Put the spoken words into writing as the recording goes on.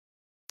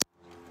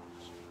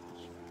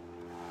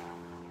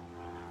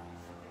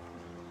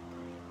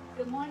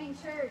Good morning,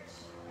 church.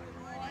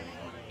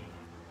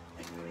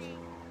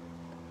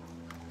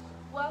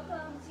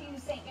 Welcome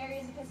to St.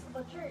 Mary's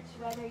Episcopal Church.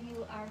 Whether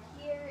you are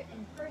here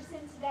in person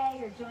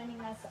today or joining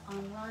us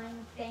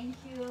online, thank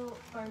you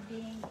for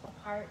being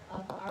a part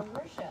of our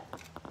worship.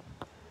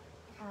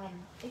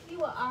 If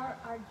you are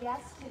our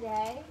guest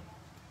today,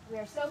 we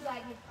are so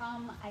glad you've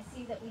come. I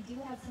see that we do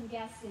have some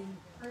guests in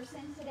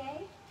person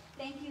today.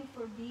 Thank you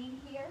for being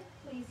here.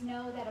 Please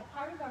know that a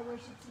part of our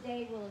worship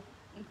today will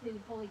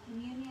include Holy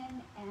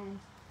Communion, and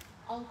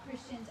all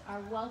Christians are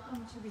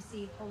welcome to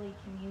receive Holy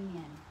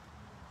Communion.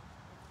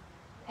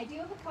 I do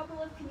have a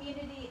couple of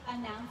community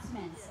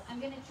announcements.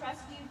 I'm going to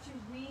trust you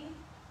to read.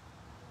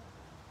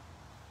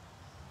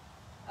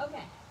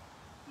 Okay,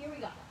 here we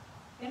go.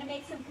 I'm going to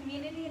make some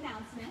community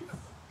announcements,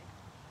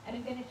 and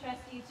I'm going to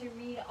trust you to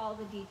read all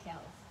the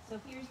details. So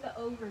here's the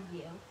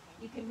overview.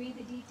 You can read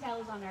the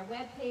details on our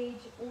webpage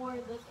or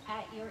look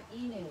at your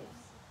e-news.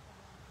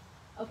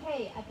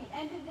 Okay, at the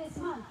end of this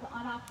month,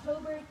 on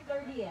October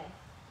 30th,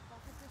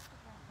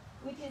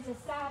 which is a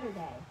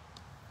Saturday,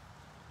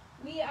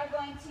 we are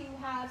going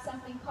to have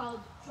something called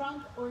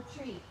Trunk or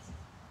Treat.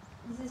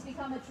 This has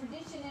become a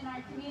tradition in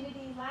our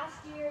community. Last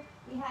year,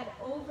 we had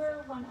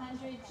over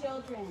 100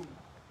 children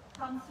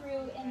come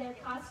through in their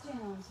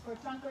costumes for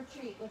Trunk or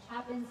Treat, which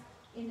happens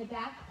in the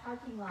back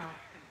parking lot.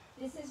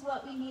 This is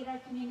what we need our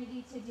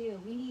community to do.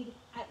 We need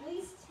at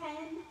least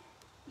 10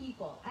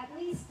 people, at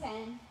least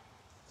 10,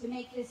 to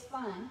make this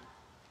fun,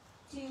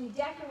 to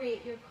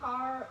decorate your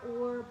car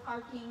or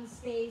parking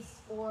space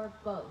or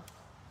both,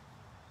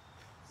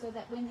 so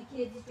that when the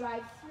kids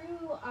drive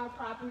through our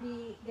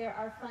property, there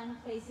are fun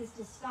places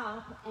to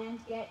stop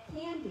and get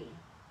candy.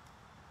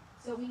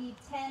 So we need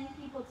 10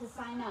 people to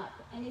sign up.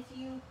 And if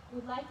you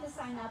would like to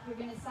sign up, you're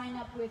going to sign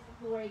up with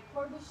Lori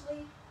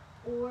Corbishley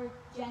or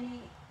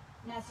Jenny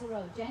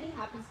Nessero. Jenny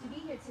happens to be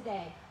here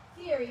today,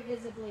 very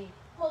visibly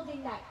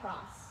holding that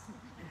cross.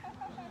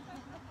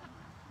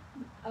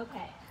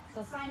 Okay,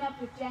 so sign up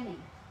with Jenny.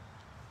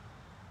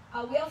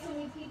 We also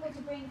need people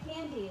to bring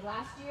candy.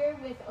 Last year,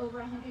 with over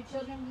 100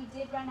 children, we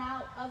did run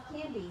out of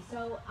candy.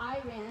 So I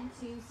ran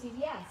to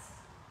CVS,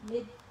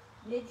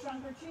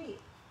 mid-trunk or treat,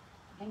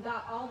 and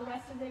got all the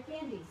rest of their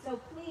candy. So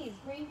please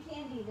bring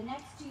candy the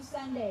next 2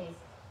 Sundays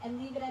and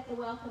leave it at the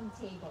welcome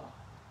table.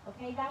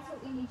 Okay, that's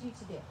what we need you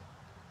to do.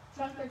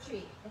 Trunk or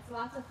treat. It's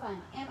lots of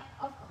fun. And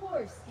of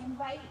course,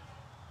 invite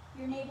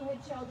your neighborhood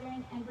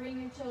children and bring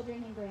your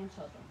children and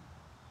grandchildren.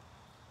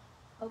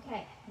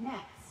 Okay,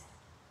 next.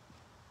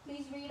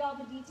 Please read all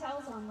the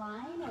details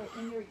online or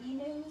in your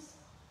e-news.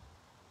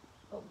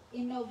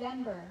 In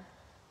November,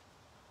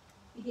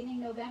 beginning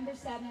November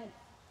 7th,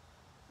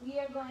 we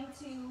are going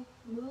to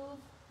move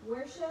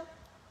worship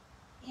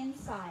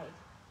inside.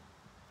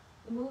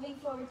 The Moving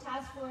Forward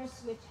Task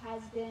Force, which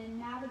has been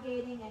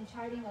navigating and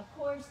charting a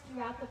course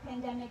throughout the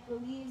pandemic,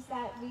 believes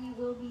that we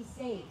will be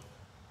safe.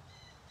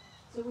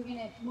 So we're going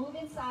to move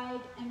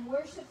inside, and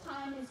worship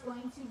time is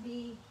going to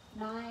be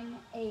 9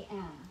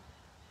 a.m.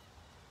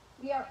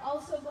 We are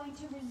also going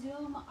to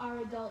resume our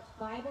adult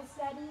Bible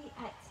study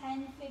at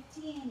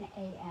 10:15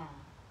 a.m.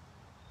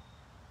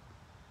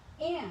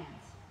 And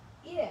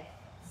if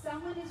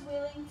someone is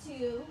willing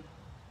to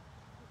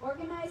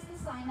organize the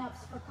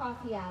sign-ups for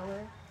coffee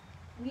hour,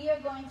 we are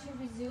going to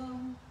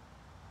resume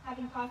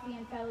having coffee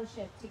and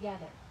fellowship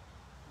together.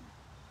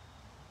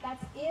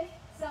 That's if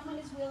someone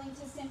is willing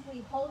to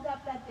simply hold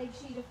up that big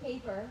sheet of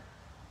paper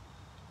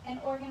and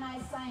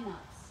organize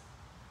sign-ups.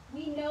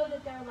 We know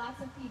that there are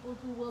lots of people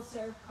who will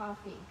serve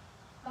coffee,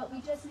 but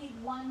we just need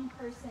one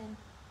person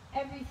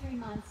every 3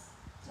 months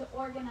to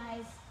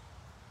organize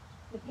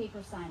the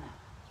paper sign-up.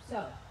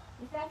 So,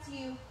 if that's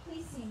you,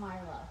 please see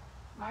Marlo.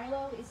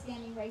 Marlo is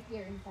standing right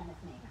here in front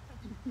of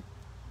me.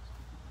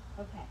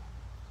 Okay.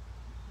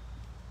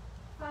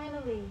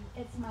 Finally,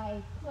 it's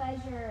my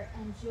pleasure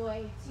and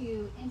joy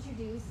to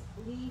introduce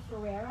Lee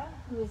Ferreira,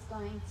 who is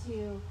going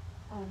to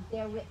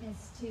bear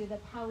witness to the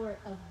power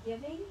of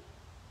giving.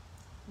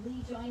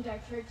 Lee joined our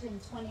church in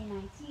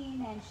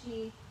 2019, and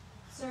she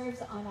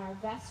serves on our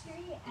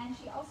vestry, and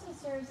she also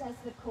serves as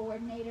the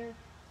coordinator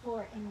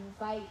for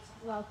Invite,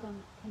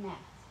 Welcome, Connect.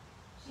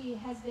 She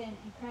has been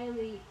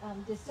incredibly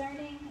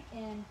discerning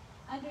in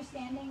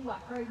understanding what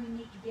her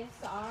unique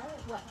gifts are,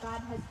 what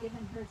God has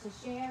given her to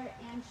share,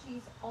 and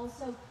she's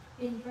also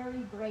been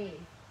very brave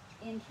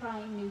in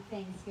trying new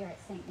things here at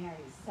St.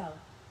 Mary's. So,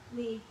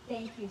 Lee,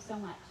 thank you so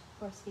much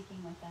for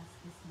speaking with us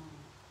this morning.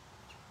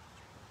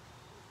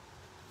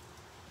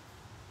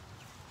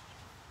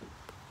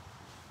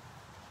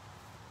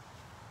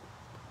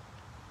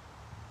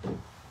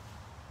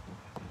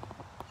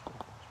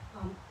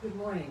 Good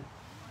morning.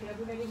 Can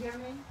everybody hear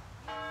me?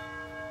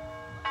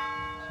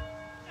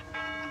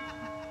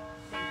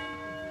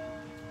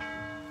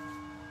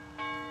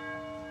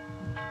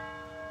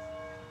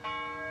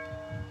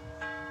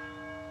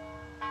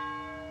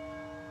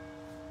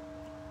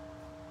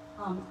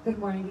 Good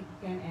morning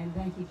again, and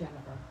thank you,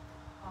 Jennifer.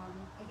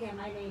 Again,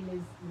 my name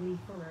is Lee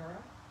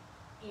Ferreira,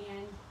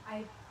 and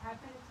I have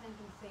been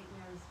attending St.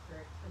 Mary's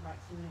Church for about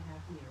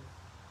 2.5 years.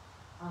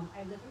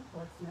 I live in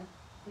Portsmouth.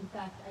 In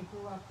fact, I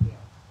grew up here.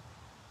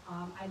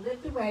 I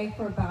lived away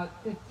for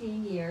about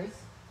 15 years,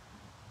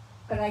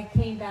 but I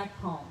came back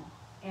home,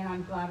 and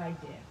I'm glad I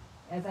did.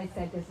 As I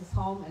said, this is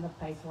home and the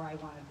place where I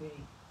want to be.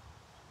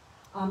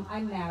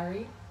 I'm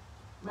married.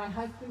 My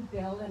husband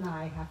Bill and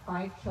I have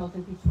 5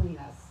 children between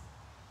us,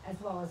 as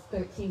well as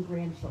 13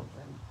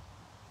 grandchildren.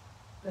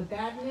 The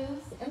bad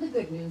news and the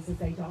good news is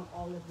they don't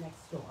all live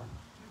next door.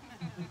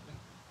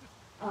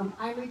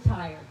 I'm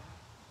retired.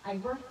 I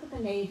worked for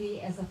the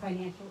Navy as a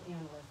financial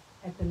analyst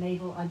at the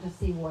Naval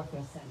Undersea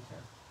Warfare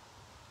Center.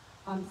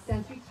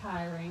 Since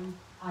retiring,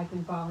 I've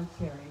been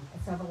volunteering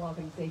at several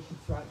organizations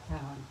throughout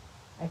town.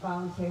 I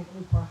volunteered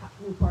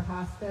at Newport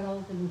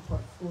Hospital, the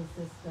Newport School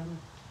System,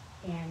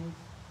 and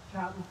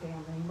Charlton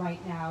Family.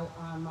 Right now,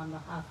 I'm the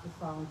hospice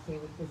volunteer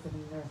with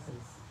visiting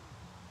nurses.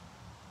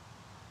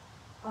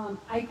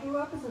 I grew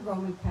up as a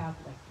Roman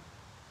Catholic.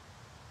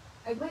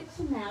 I went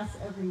to Mass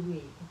every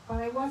week,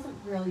 but I wasn't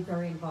really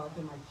very involved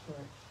in my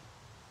church.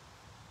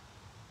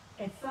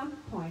 At some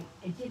point,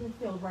 it didn't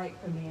feel right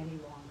for me any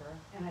longer,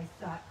 and I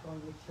stopped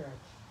going to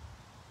church.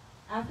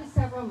 After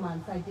several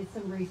months, I did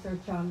some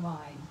research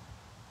online,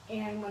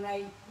 and when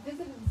I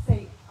visited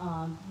the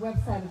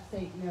website of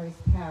St.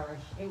 Mary's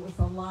Parish, it was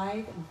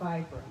alive and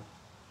vibrant,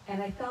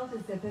 and I felt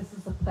as if this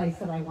was a place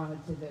that I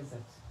wanted to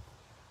visit.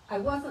 I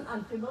wasn't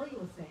unfamiliar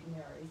with St.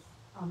 Mary's.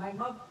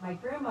 My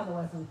grandmother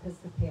was an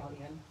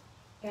Episcopalian,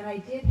 and I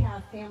did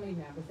have family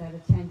members that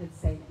attended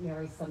St.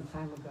 Mary's some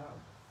time ago.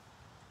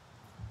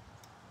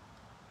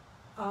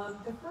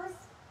 The first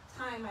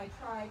time I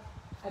tried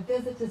a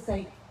visit to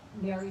St.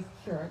 Mary's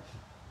Church,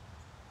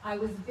 I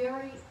was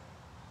very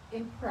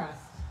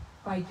impressed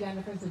by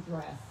Jennifer's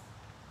address.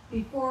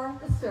 Before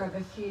the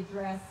service, she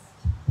addressed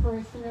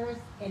parishioners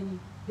and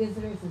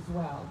visitors as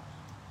well.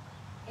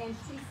 And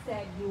she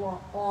said, "You are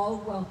all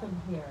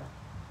welcome here.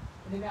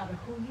 No matter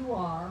who you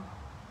are,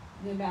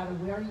 no matter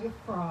where you're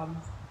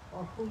from,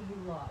 or who you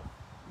love,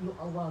 you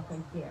are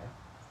welcome here."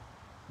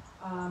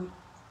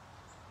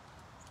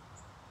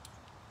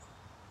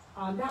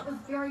 That was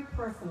very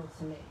personal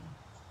to me.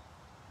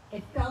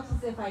 It felt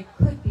as if I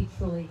could be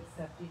truly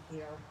accepted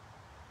here,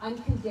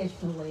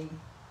 unconditionally,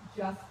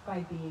 just by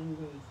being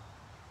me.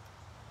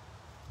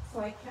 So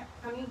I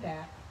kept coming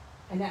back,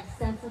 and that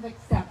sense of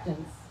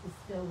acceptance is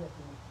still with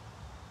me.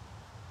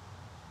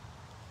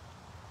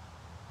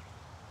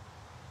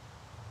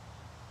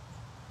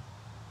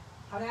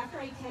 After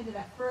I attended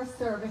that first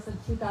service in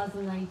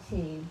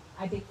 2019,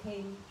 I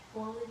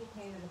formally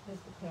became an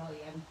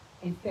Episcopalian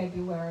in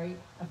February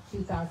of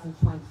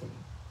 2020.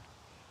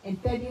 In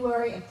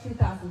February of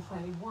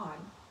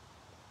 2021,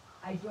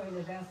 I joined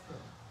the vestry.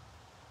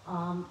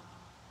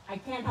 I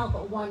can't help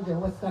but wonder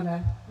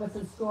what's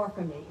in store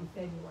for me in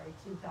February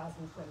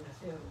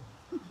 2022.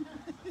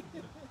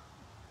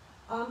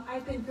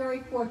 I've been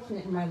very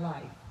fortunate in my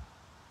life.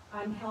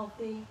 I'm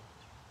healthy,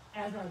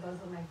 as are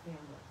those of my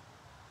family.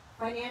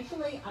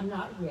 Financially, I'm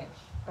not rich,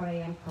 but I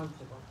am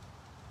comfortable.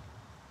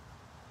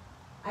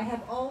 I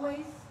have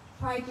always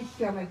tried to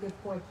share my good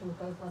fortune with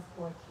those less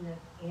fortunate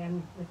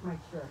and with my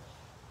church.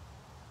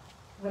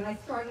 When I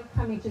started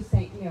coming to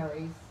St.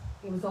 Mary's,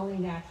 it was only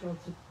natural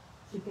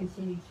to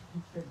continue to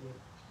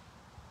contribute.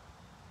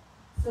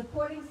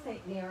 Supporting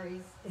St.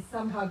 Mary's is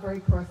somehow very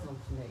personal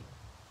to me.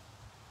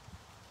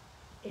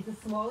 It's a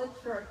smaller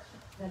church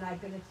than I've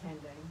been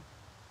attending.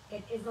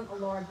 It isn't a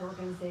large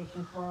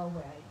organization far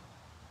away.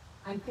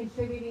 I'm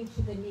contributing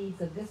to the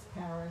needs of this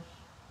parish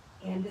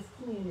and this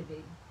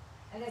community,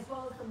 and as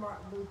well as the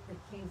Martin Luther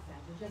King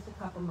Center, just a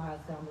couple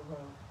miles down the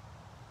road.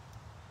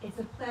 It's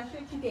a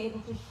pleasure to be able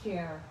to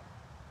share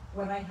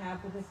what I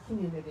have with this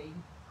community,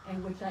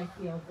 and which I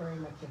feel very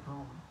much at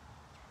home.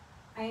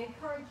 I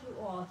encourage you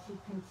all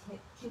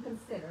to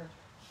consider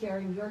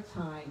sharing your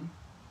time,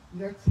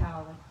 your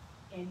talent,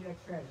 and your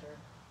treasure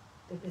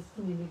with this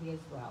community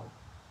as well.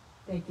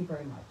 Thank you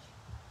very much.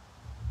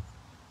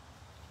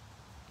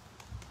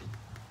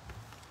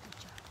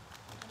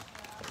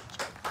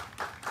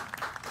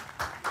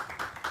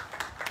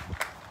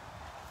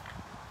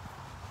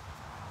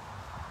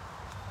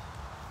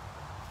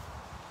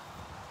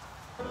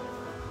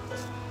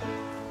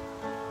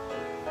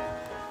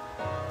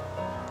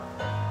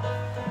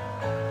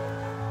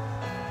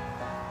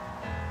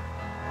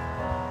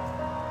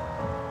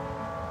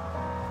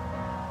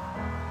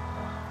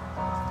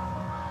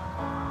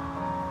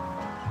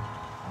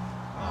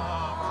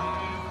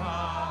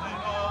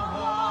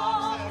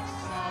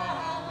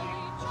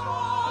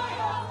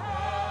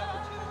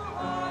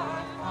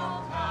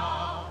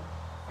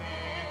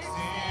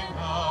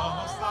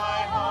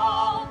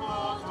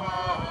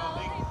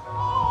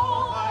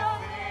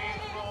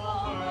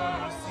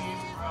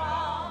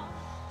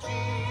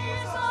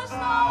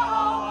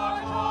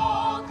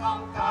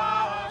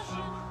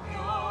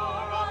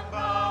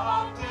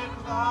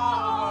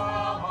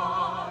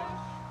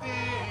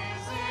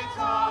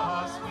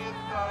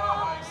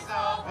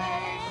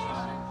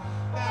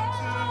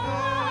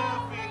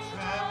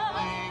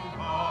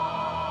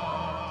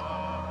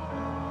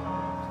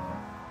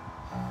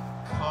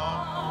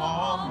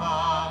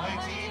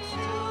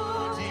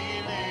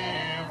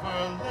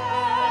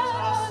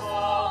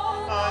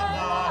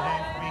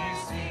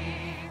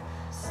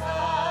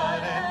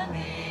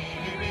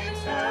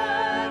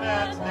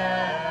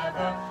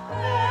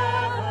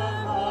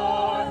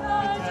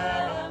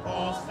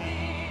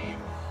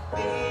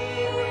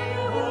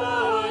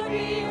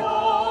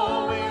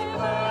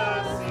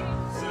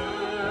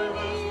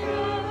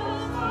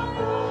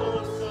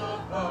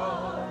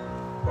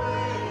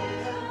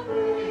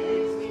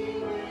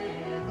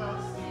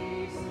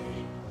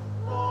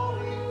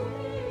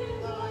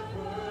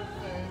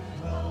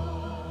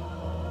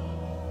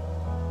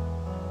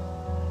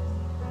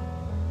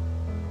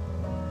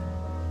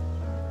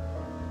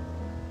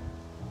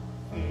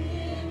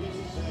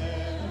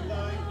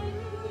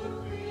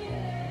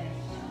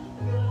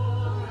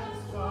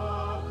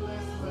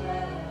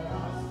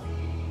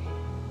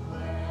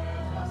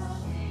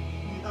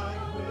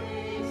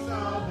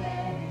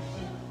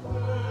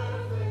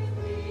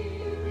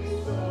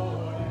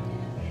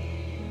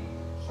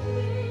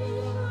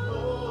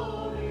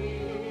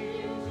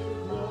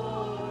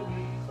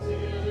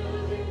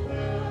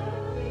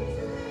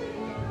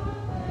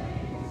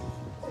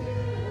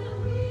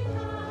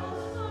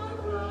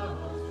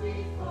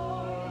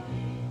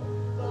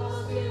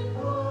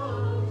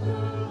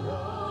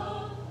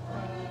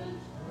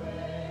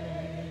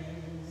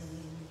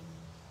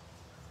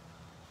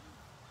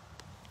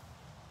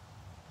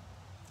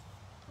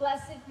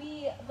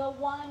 thee, the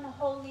one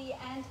holy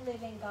and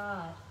living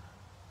God.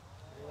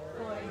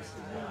 Glory to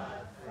thee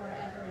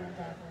forever and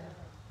ever.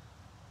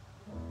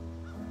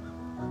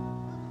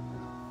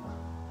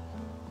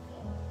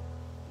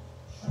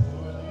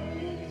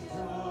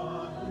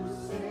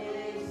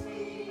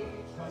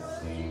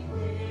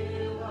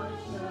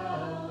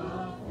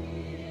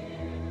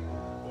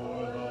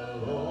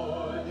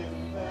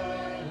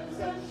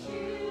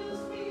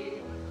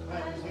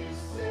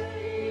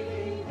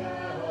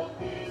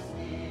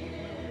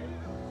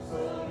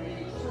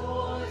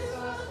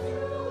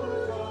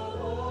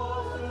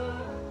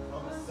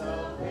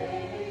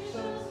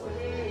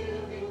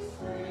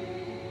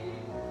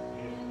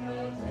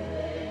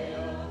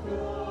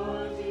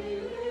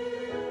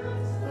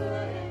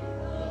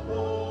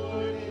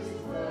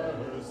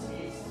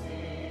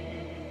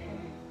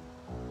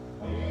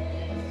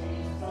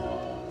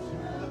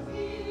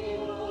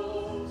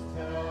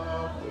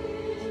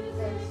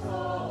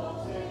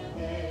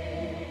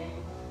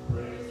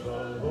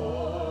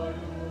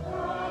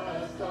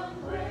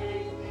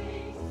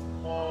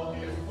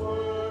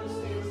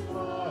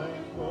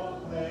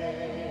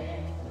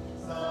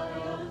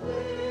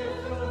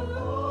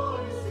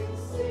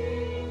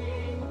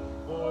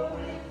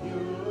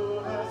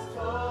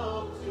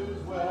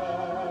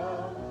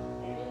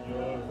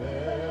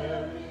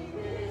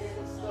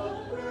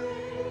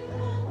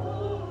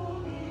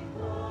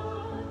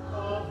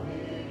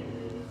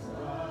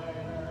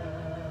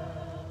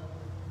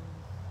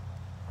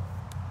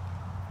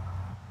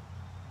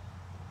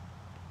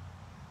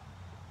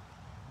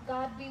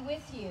 God be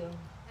with you.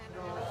 And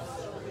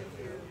also with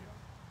you.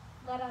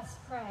 Let us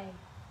pray.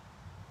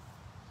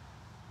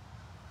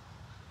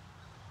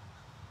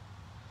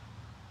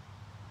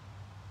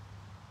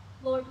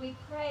 Lord, we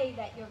pray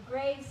that your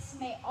grace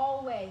may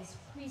always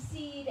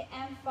precede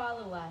and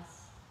follow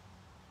us,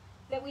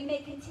 that we may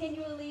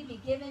continually be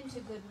given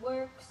to good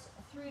works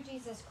through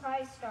Jesus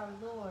Christ our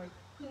Lord,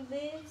 who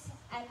lives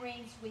and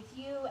reigns with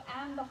you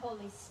and the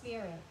Holy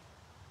Spirit,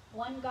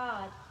 one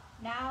God,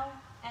 now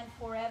and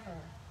forever.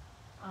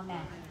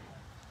 Amen.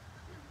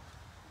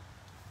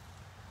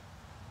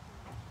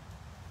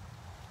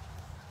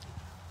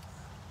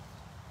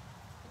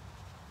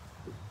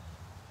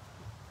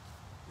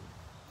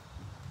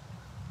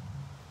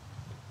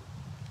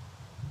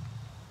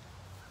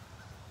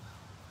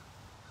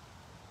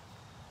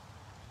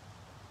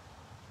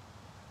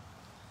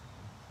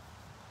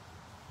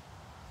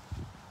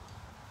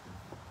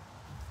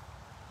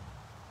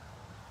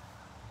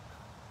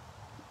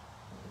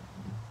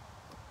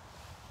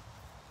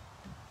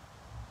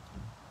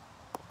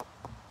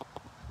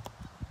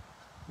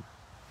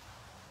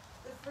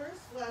 The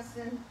first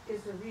lesson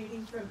is a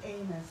reading from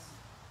Amos.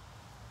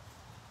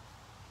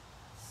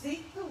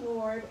 Seek the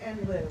Lord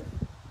and live,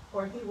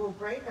 or he will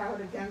break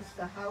out against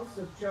the house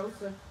of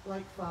Joseph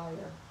like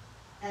fire,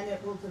 and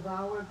it will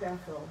devour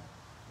Bethel,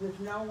 with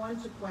no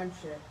one to quench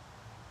it.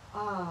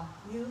 Ah,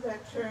 you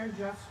that turn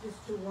justice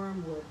to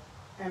wormwood,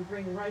 and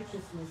bring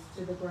righteousness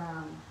to the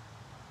ground.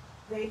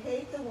 They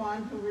hate the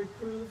one who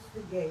reproves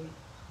the gate,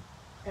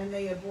 and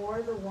they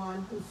abhor the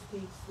one who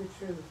speaks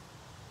the truth.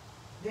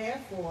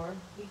 Therefore,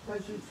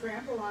 because you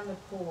trample on the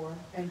poor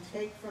and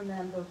take from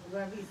them the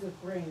levies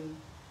of grain,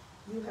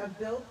 you have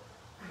built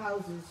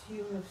houses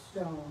hewn of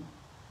stone,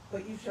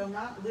 but you shall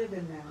not live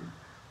in them.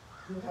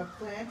 You have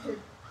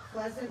planted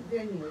pleasant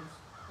vineyards,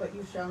 but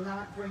you shall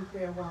not drink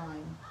their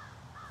wine.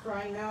 For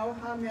I know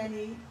how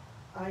many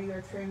are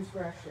your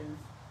transgressions,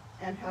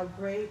 and how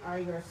great are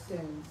your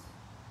sins.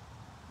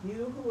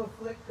 You who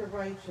afflict the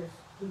righteous,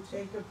 who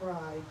take a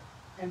bribe,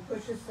 and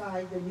push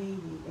aside the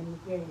needy in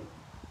the gate.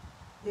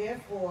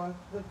 Therefore,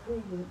 the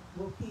prudent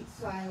will keep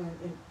silent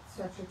in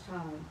such a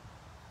time,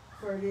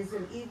 for it is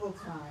an evil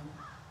time.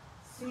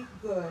 Seek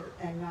good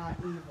and not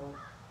evil,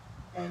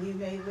 and you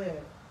may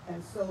live.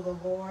 And so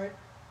the Lord,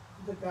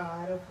 the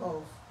God of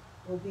hosts,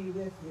 will be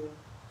with you,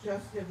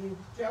 just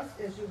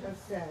as you have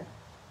said.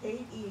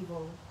 Hate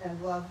evil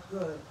and love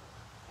good,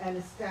 and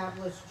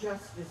establish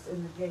justice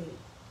in the gate.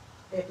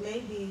 It may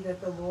be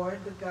that the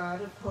Lord, the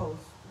God of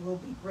hosts, will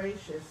be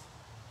gracious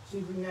to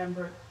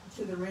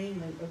the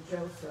remnant of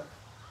Joseph.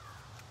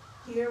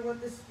 Hear what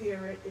the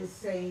Spirit is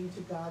saying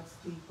to God's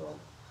people.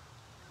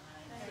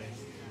 Thanks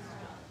be to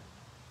God.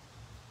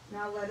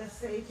 Now let us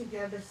say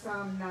together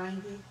Psalm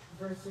 90,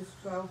 verses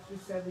 12 through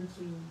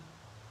 17.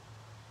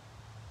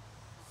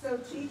 So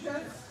teach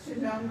us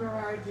to number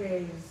our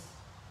days,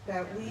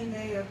 that we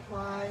may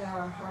apply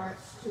our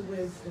hearts to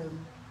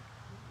wisdom.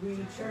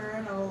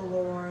 Return, O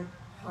Lord,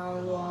 how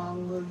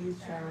long will you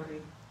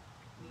tarry?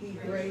 Be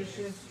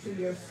gracious to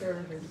your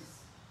servants.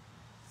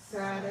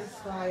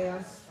 Satisfy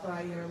us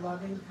by your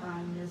loving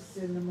kindness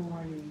in the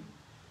morning.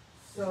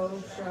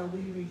 So shall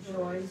we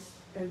rejoice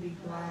and be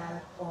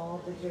glad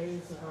all the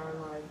days of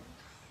our life.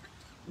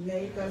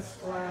 Make us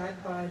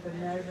glad by the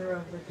measure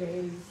of the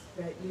days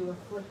that you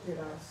afflicted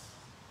us,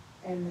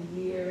 and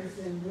the years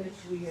in which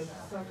we have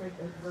suffered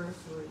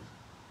adversely.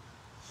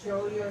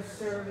 Show your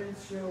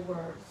servants your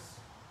works,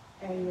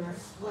 and your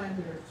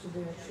splendor to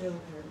their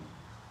children.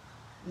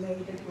 May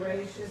the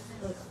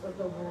graciousness of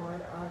the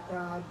Lord our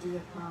God be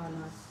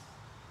upon us.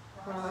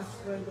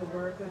 Prosper the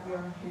work of your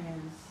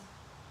hands.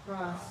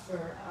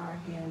 Prosper our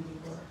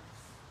handiworks.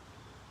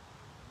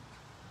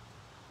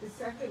 The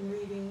second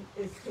reading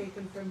is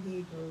taken from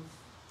Hebrews.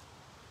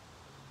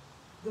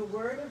 The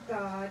word of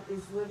God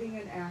is living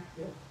and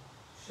active,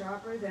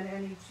 sharper than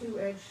any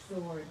two-edged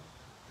sword,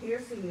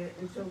 piercing it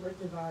until it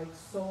divides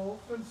soul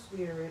from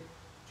spirit,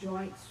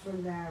 joints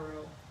from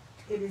marrow.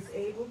 It is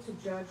able to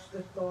judge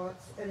the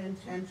thoughts and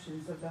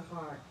intentions of the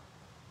heart.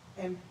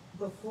 And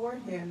before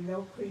him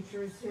no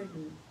creature is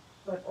hidden,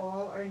 but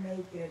all are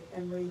naked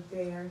and laid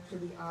bare to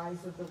the eyes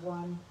of the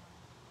one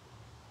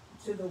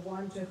to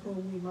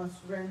whom we must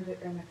render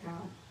an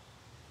account.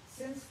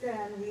 Since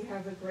then we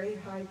have a great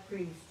high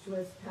priest who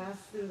has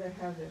passed through the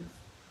heavens,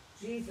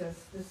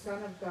 Jesus, the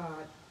Son of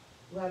God.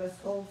 Let us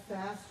hold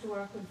fast to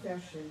our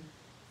confession,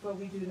 for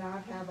we do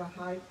not have a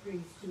high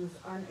priest who is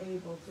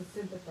unable to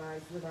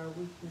sympathize with our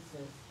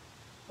weaknesses,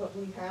 but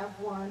we have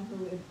one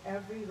who in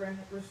every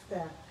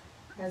respect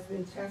has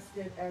been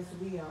tested as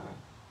we are,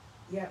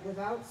 yet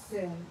without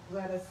sin.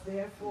 Let us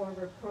therefore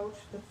approach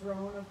the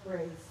throne of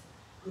grace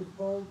with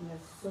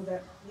boldness, so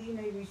that we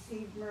may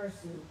receive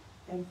mercy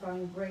and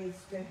find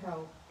grace to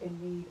help in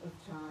need of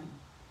time.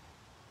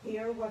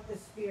 Hear what the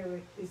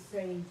Spirit is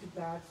saying to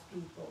God's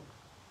people.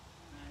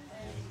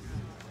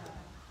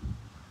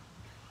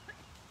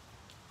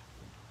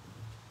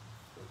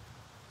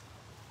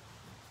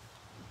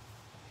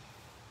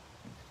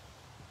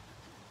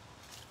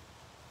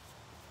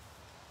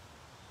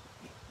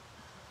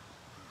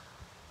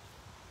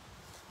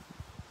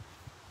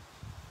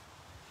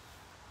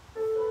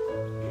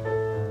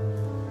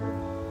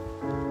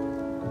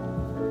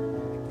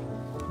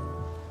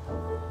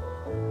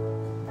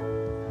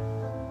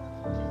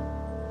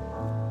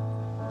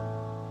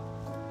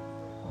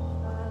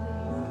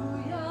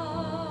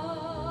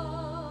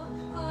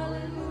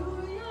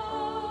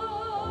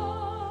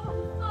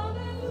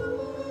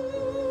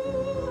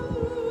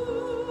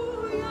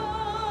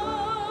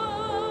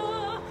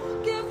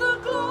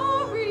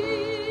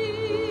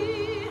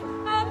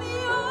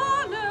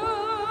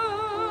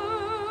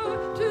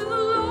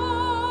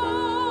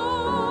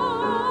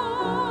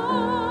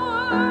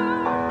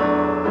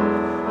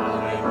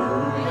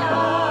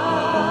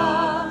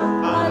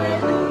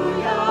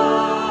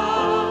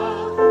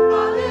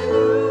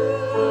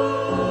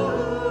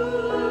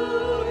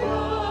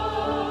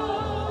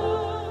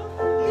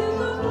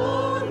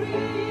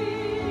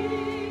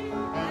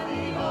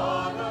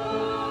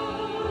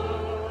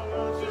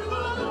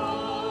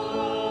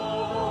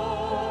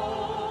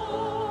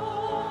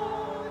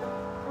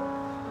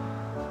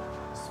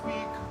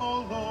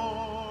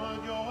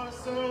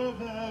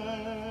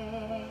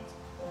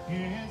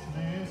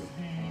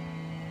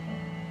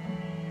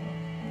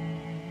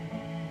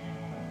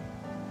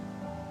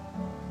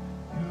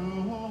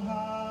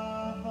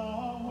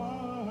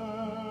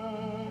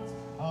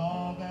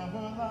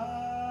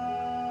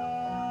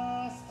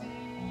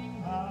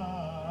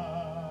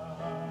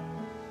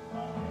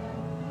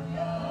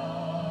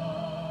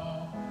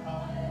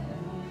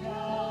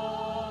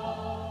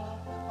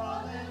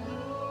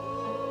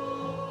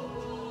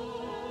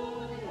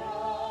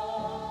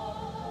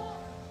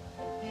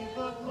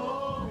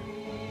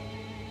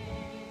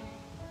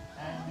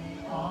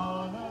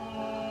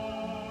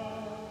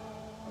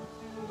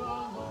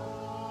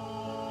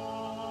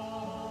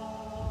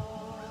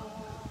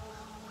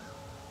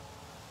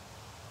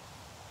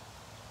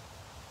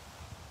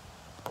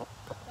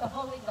 The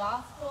Holy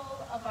Gospel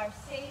of our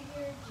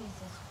Savior,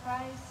 Jesus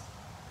Christ,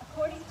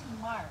 according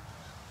to Mark.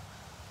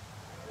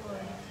 Glory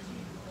to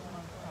you,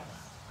 Lord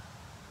Christ.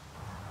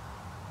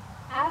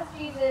 As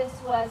Jesus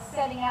was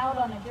setting out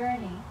on a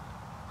journey,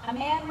 a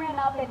man ran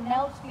up and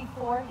knelt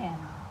before him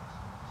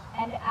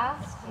and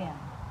asked him,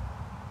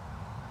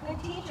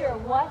 "Good teacher,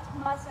 what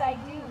must I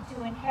do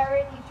to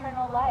inherit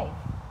eternal life?"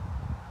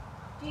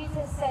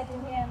 Jesus said to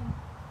him,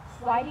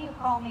 "Why do you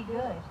call me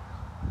good?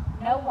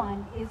 No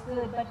one is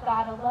good but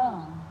God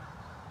alone.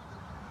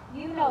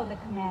 You know the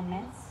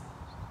commandments.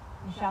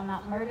 You shall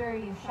not murder,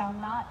 you shall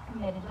not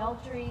commit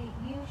adultery,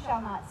 you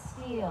shall not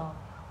steal,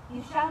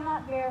 you shall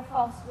not bear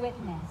false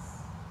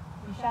witness,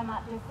 you shall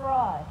not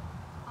defraud,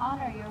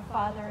 honor your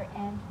father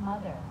and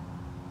mother."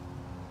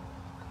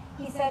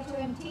 He said to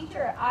him,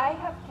 "Teacher, I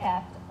have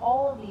kept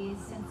all these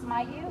since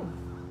my youth."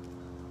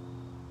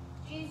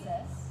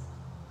 Jesus,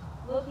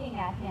 looking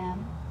at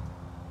him,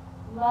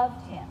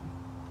 loved him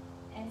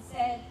and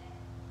said,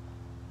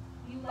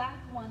 "You lack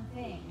one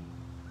thing.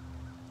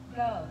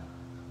 Go,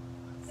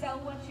 sell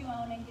what you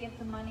own and give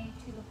the money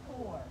to the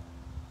poor,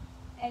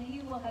 and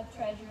you will have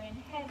treasure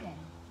in heaven.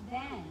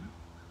 Then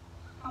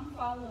come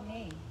follow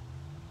me."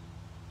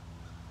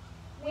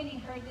 When he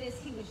heard this,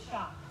 he was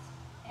shocked,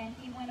 and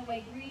he went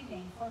away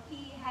grieving, for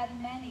he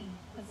had many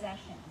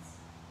possessions.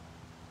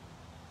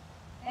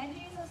 Then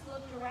Jesus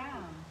looked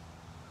around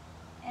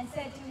and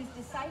said to his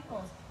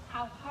disciples,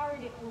 "How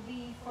hard it will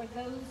be for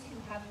those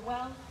who have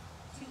wealth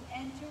to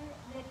enter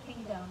the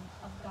kingdom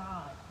of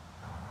God."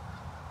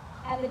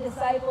 And the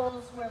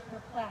disciples were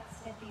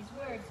perplexed at these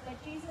words,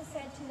 but Jesus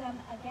said to them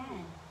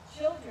again,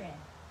 "Children,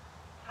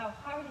 how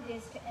hard it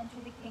is to enter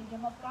the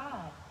kingdom of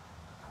God.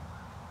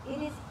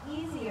 It is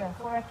easier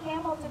for a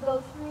camel to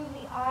go through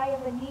the eye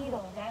of a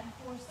needle than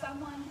for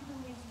someone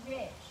who is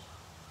rich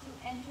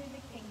to enter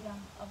the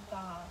kingdom of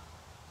God."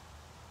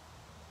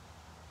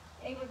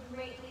 They were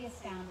greatly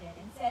astounded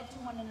and said to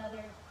one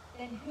another,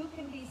 "Then who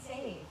can be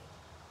saved?"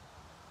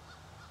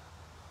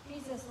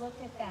 Jesus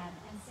looked at them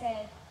and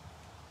said,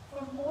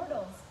 "For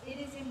mortals it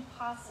is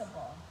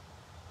impossible,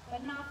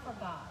 but not for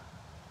God.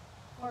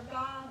 For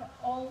God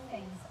all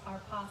things are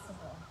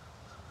possible."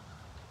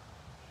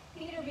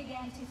 Peter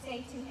began to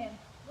say to him,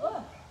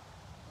 "Look,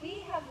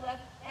 we have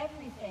left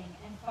everything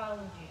and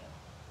followed you."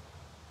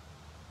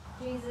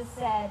 Jesus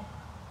said,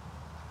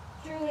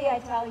 "Truly I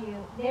tell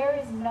you, there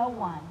is no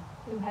one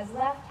who has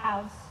left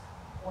house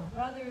or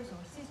brothers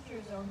or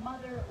sisters or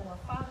mother or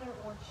father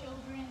or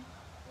children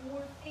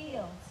or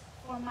fields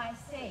for my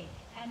sake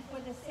and for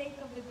the sake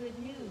of the good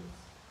news,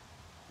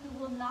 who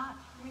will not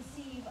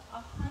receive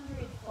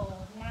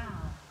 100-fold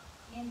now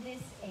in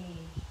this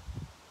age,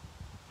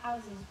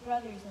 houses,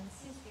 brothers and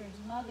sisters,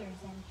 mothers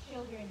and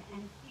children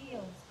and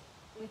fields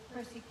with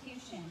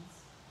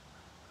persecutions,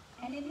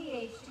 and in the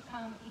age to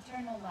come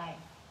eternal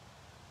life.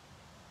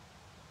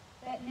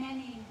 That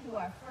many who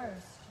are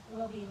first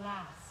will be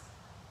last,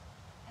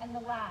 and the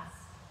last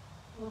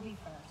will be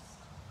first."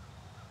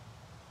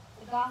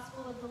 The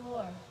gospel of the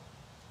Lord.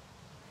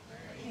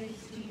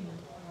 Praise to you,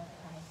 Lord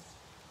Christ.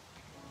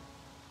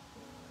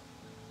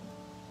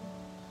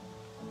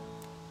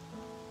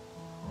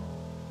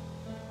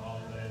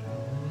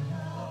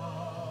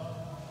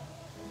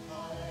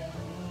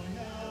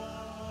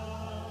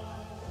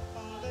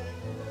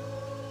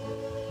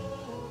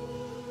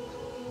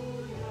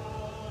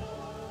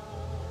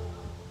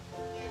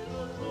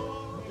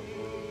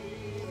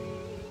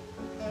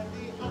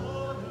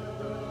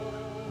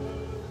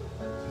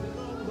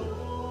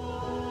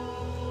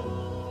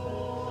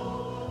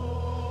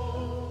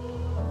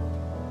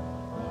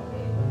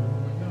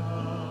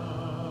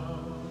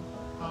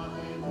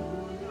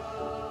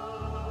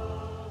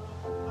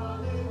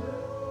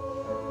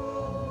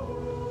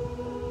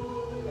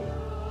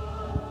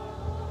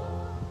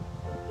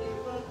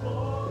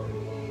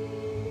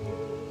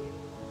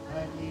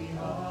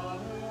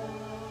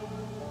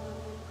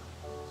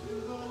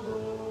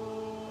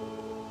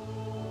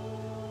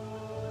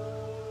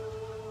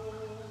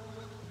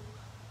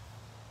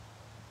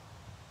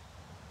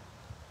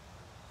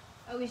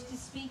 I wish to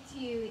speak to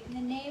you in the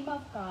name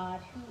of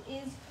God, who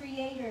is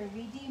Creator,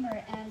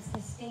 Redeemer, and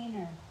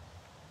Sustainer.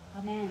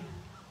 Amen.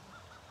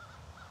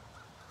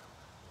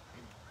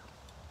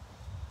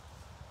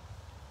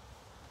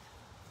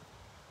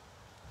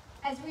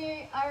 As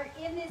we are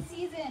in this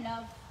season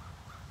of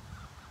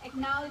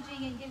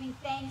acknowledging and giving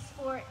thanks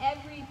for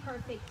every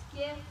perfect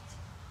gift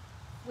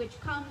which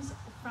comes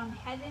from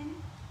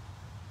heaven,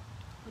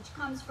 which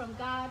comes from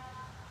God,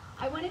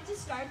 I wanted to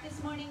start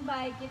this morning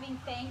by giving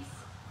thanks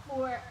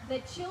for the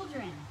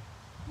children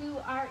who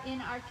are in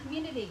our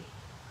community.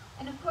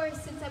 And of course,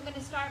 since I'm going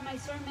to start my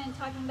sermon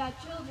talking about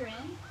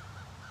children,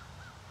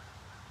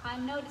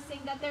 I'm noticing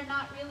that they're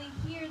not really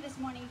here this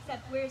morning,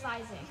 except where's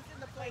Isaac? He's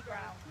in the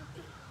playground.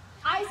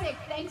 Isaac,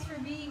 thanks for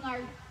being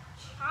our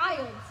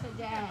child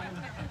today.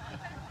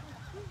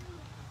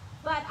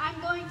 But I'm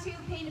going to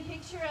paint a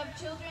picture of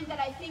children that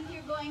I think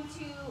you're going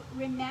to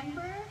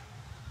remember.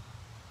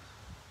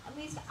 At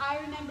least I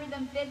remember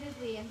them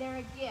vividly, and they're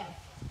a gift.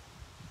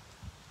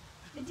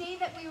 The day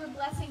that we were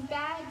blessing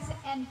bags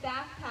and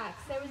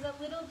backpacks, there was a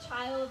little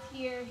child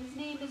here. His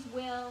name is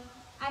Will.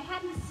 I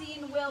hadn't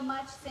seen Will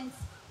much since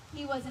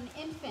he was an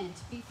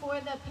infant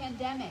before the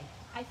pandemic.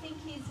 I think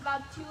he's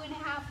about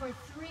 2.5 or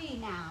 3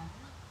 now.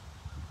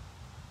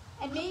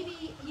 And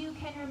maybe you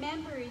can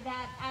remember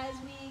that as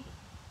we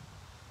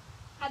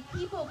had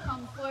people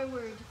come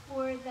forward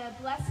for the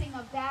blessing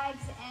of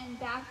bags and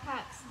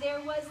backpacks,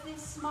 there was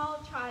this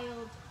small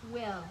child,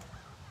 Will.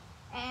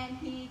 And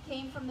he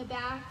came from the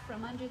back,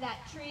 from under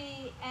that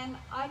tree, and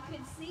I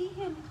could see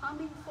him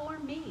coming for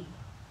me.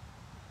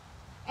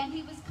 And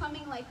he was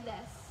coming like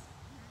this.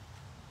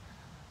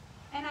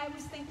 And I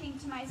was thinking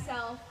to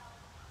myself,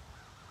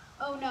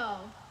 oh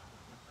no,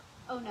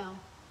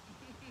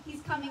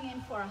 he's coming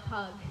in for a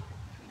hug.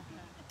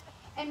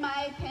 And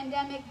my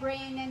pandemic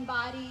brain and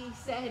body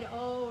said,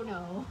 oh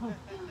no.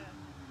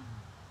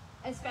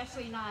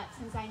 Especially not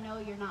since I know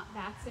you're not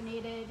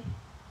vaccinated.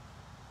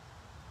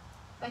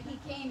 But he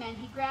came and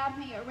he grabbed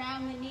me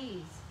around the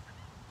knees,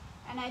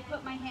 and I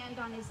put my hand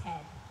on his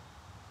head.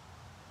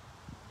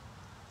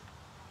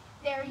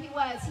 There he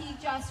was. He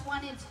just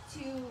wanted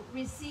to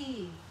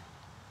receive.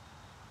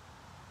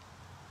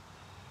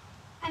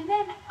 And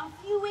then a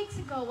few weeks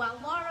ago, while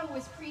Laura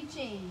was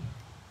preaching,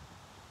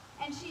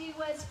 and she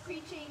was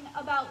preaching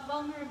about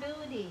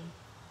vulnerability,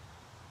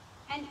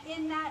 and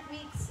in that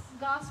week's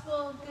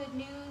gospel good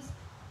news,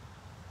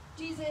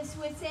 Jesus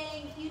was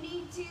saying, you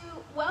need to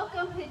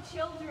welcome the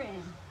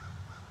children.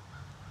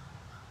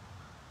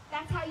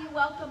 That's how you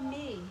welcome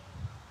me.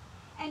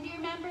 And do you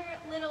remember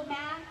little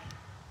Mac,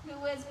 who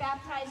was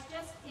baptized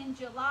just in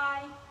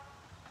July?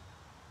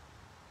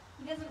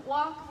 He doesn't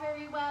walk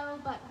very well,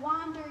 but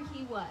wander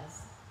he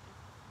was.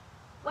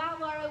 While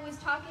Laura was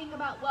talking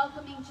about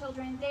welcoming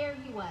children, there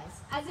he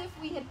was, as if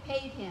we had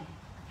paid him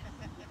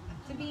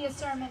to be a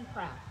sermon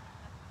prep,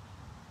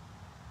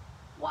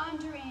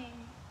 wandering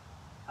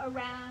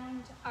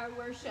around our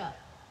worship,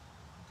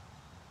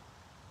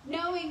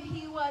 knowing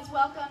he was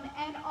welcome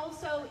and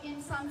also,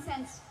 in some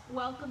sense,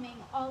 welcoming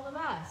all of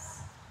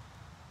us.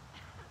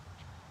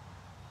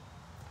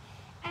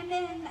 And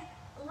then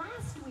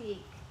last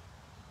week,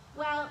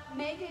 while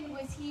Megan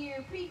was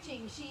here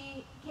preaching,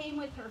 she came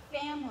with her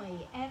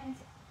family, and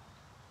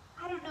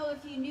I don't know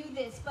if you knew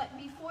this, but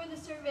before the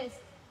service,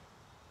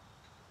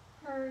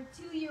 her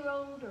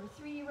 2-year-old or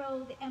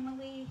 3-year-old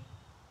Emily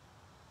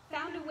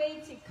found a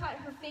way to cut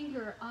her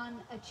finger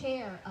on a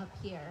chair up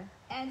here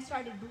and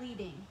started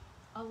bleeding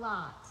a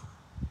lot.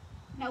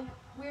 Now,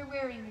 we're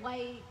wearing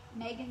white,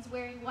 Megan's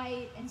wearing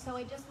white, and so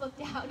I just looked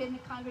out in the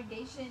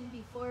congregation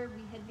before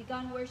we had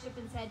begun worship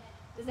and said,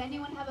 does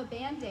anyone have a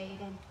Band-Aid?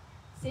 And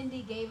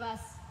Cindy gave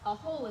us a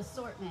whole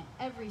assortment,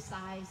 every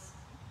size.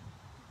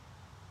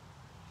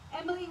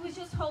 Emily was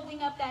just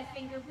holding up that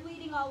finger,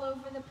 bleeding all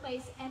over the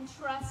place, and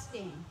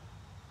trusting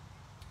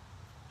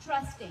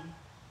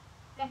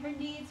that her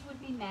needs would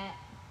be met.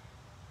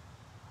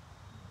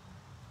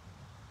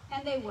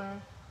 And they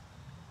were.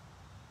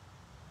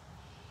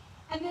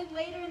 And then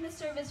later in the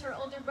service, her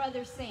older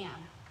brother, Sam.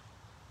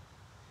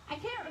 I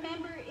can't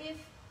remember if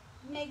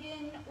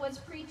Megan was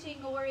preaching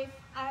or if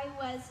I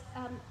was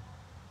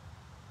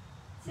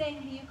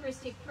saying the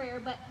Eucharistic prayer,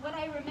 but what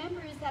I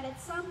remember is that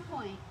at some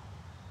point,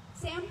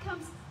 Sam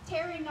comes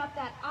tearing up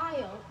that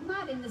aisle,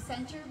 not in the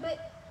center,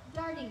 but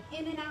darting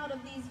in and out of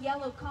these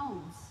yellow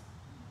cones.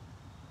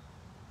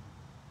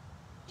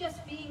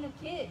 Just being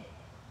a kid,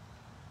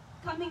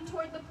 coming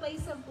toward the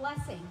place of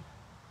blessing,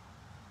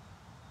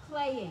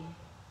 playing.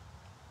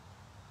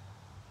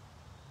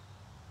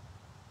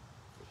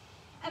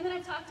 And then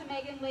I talked to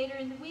Megan later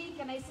in the week,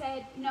 and I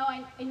said,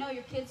 I know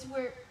your kids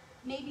were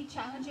maybe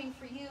challenging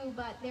for you,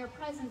 but their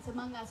presence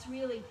among us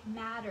really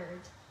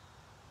mattered.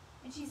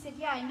 And she said,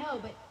 yeah, I know,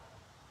 but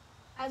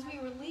as we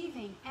were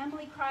leaving,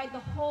 Emily cried the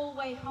whole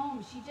way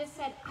home. She just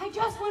said, I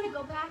just want to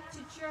go back to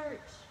church.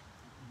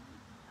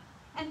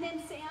 And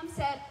then Sam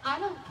said, I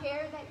don't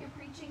care that you're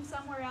preaching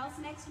somewhere else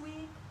next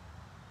week.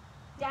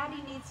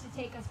 Daddy needs to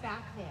take us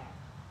back there.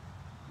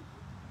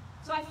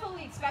 So I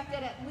fully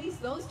expected at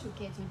least those 2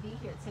 kids would be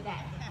here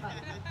today. But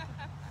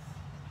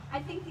I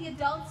think the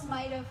adults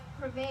might have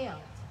prevailed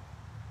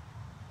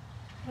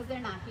because they're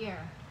not here.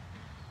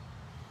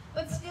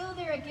 But still,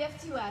 they're a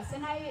gift to us.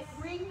 And I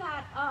bring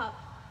that up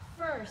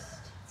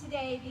first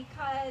today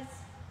because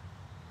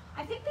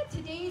I think that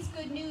today's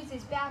good news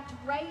is backed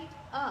right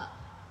up,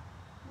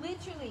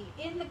 literally,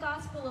 in the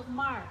Gospel of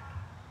Mark,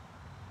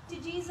 to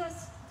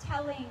Jesus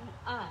telling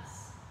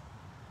us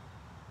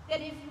that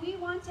if we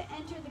want to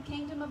enter the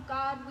kingdom of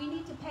God, we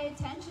need to pay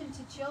attention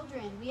to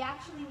children. We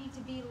actually need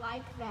to be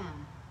like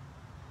them.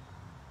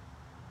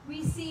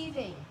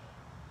 Receiving,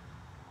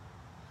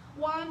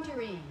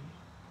 wandering,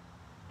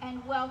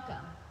 and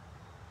welcome.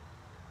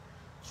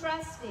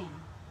 Trusting,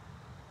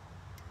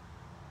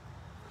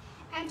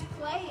 and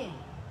playing.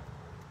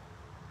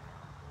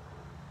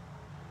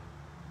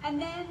 And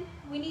then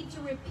we need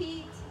to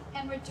repeat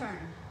and return.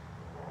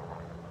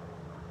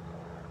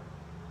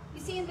 You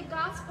see, in the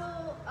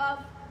Gospel of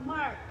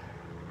Mark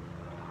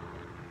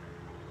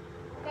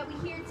that we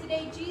hear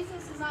today,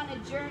 Jesus is on a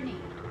journey.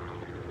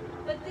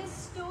 But this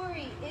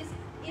story is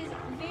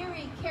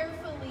very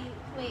carefully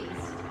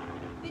placed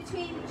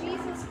between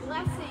Jesus'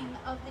 blessing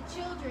of the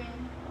children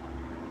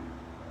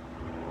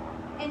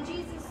and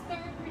Jesus'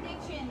 third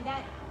prediction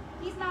that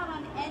he's not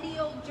on any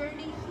old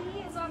journey,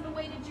 he is on the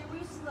way to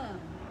Jerusalem.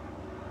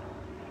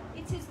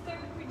 It's his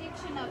third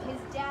prediction of his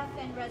death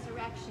and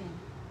resurrection.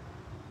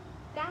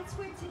 That's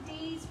where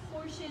today's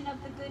portion of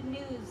the good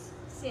news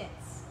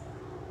sits.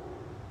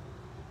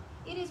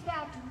 It is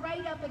backed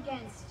right up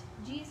against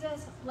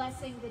Jesus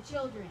blessing the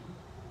children.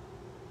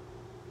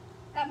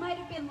 That might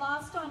have been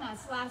lost on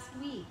us last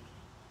week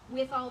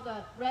with all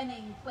the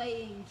running,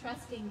 playing,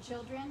 trusting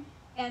children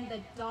and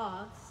the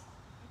dogs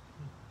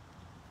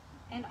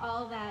and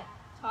all that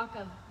talk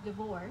of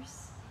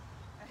divorce.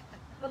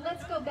 But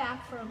let's go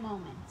back for a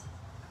moment.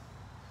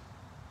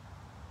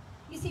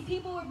 You see,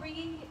 people were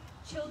bringing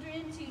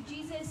children to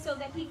Jesus so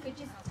that he could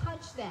just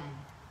touch them.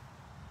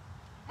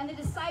 And the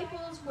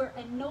disciples were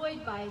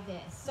annoyed by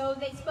this, so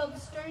they spoke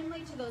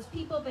sternly to those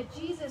people, but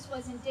Jesus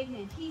was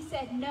indignant. He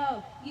said,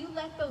 no, you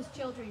let those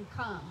children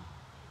come,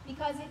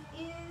 because it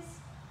is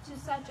to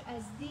such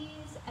as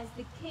these as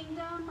the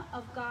kingdom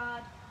of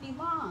God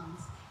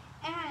belongs.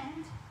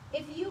 And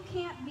if you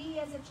can't be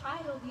as a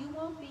child, you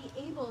won't be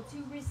able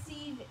to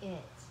receive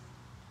it.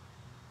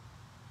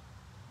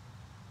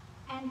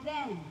 And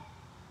then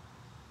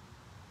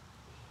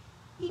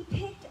he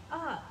picked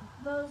up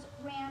those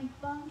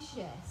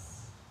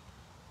rambunctious,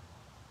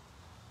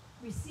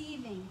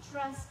 receiving,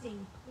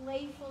 trusting,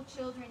 playful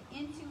children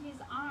into his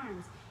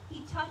arms.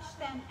 He touched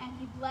them and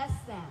he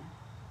blessed them.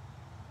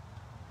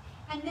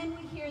 And then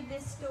we hear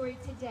this story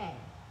today.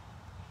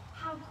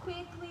 How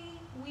quickly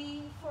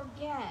we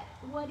forget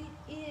what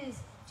it is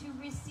to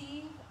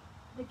receive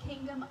the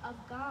kingdom of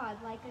God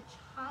like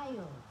a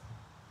child.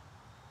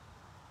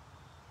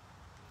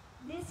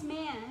 This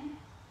man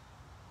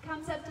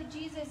comes up to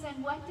Jesus,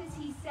 and what does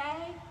he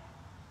say?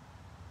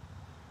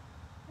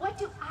 What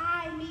do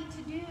I need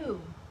to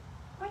do?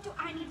 What do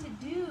I need to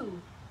do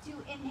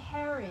to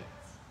inherit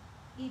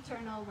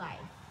eternal life?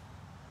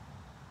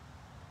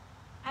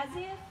 As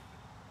if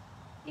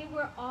it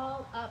were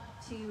all up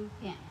to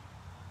him.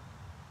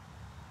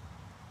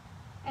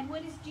 And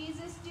what does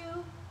Jesus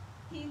do?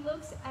 He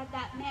looks at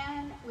that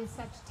man with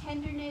such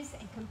tenderness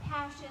and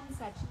compassion,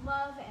 such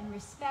love and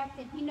respect,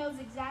 and he knows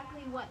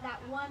exactly what that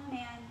one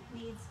man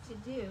needs to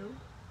do.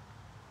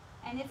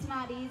 And it's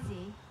not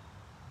easy.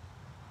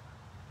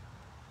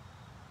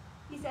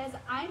 He says,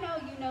 I know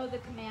you know the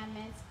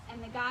commandments.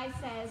 And the guy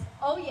says,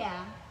 oh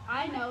yeah,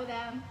 I know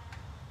them.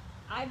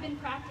 I've been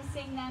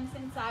practicing them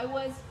since I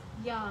was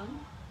young.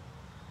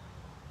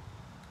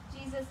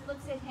 Jesus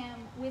looks at him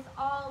with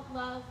all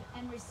love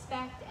and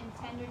respect and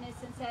tenderness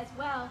and says,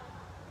 well,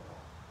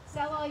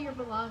 sell all your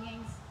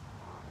belongings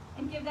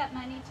and give that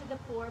money to the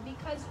poor,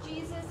 because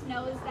Jesus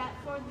knows that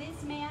for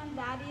this man,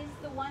 that is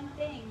the one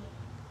thing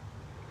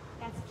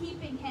that's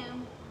keeping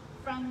him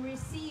from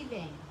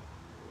receiving,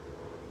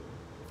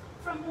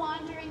 from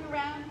wandering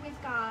around with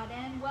God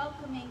and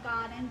welcoming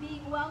God and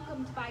being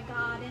welcomed by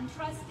God and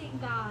trusting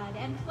God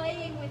and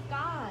playing with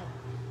God.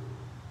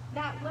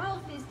 That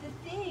wealth is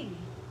the thing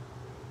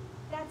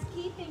that's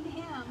keeping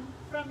him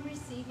from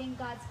receiving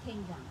God's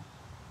kingdom.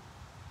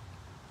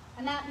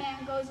 And that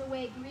man goes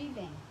away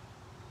grieving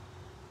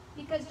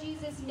because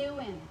Jesus knew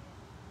him.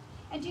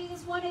 And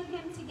Jesus wanted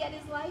him to get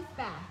his life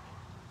back.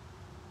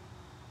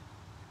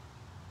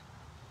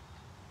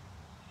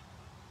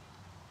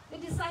 The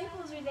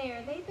disciples are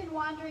there. They've been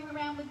wandering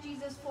around with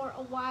Jesus for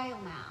a while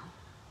now.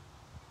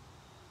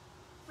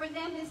 For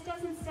them, this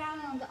doesn't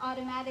sound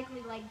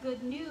automatically like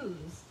good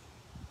news.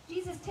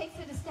 Jesus takes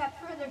it a step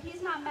further.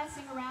 He's not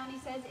messing around. He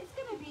says, it's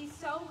going to be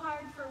so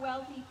hard for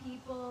wealthy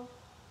people.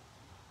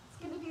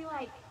 It's going to be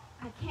like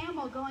a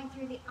camel going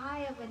through the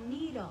eye of a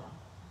needle.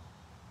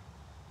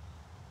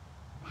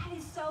 That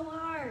is so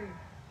hard.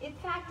 In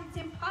fact, it's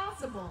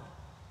impossible.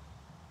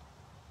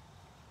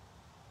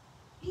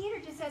 Peter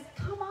just says,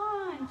 come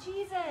on,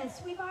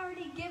 Jesus, we've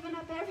already given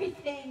up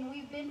everything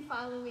we've been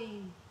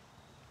following.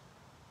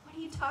 What are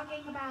you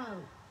talking about?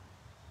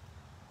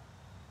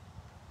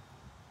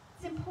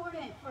 It's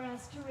important for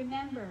us to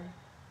remember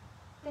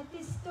that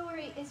this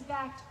story is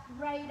backed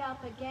right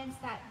up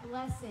against that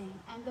blessing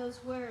and those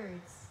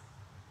words.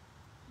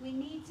 We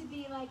need to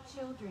be like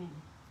children.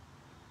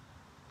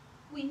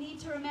 We need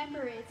to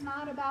remember it's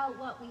not about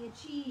what we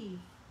achieve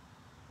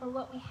or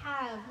what we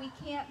have. We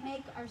can't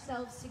make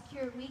ourselves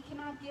secure. We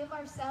cannot give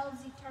ourselves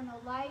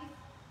eternal life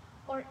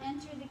or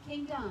enter the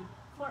kingdom.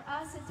 For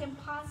us, it's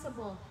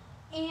impossible.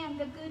 And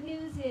the good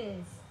news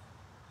is,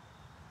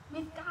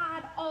 with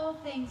God, all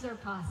things are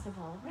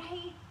possible,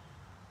 right?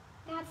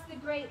 That's the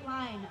great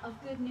line of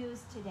good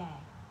news today.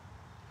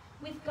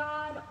 With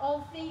God,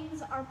 all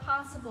things are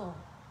possible.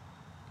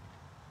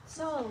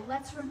 So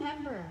let's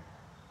remember,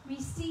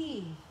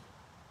 receive,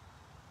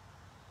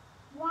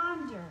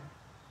 wander,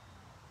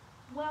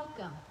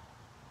 welcome,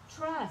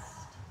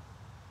 trust,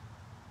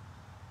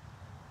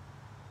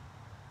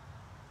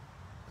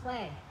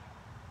 play,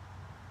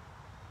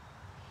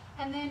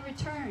 and then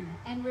return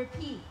and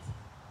repeat.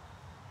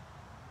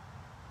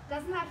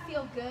 Doesn't that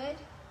feel good?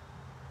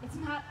 It's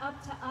not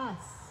up to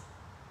us.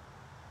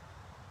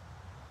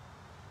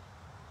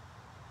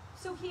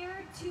 So here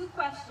are two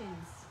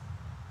questions.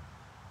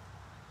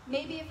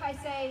 Maybe if I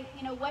say,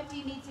 what do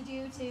you need to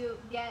do to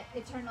get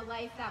eternal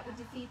life, that would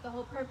defeat the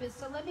whole purpose.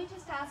 So let me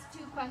just ask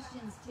two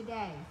questions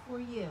today for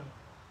you.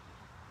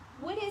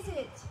 What is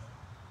it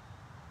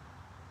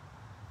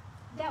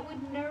that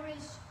would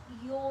nourish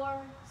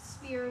your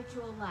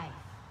spiritual life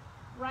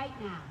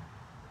right now?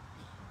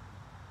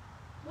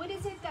 What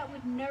is it that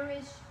would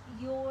nourish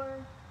your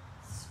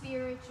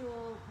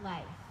spiritual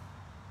life?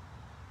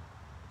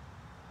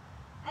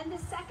 And the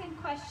second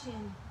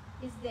question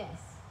is this.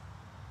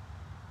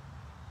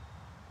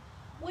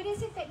 What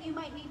is it that you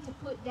might need to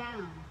put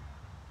down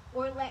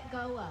or let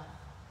go of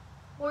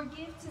or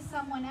give to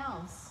someone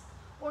else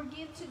or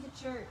give to the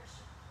church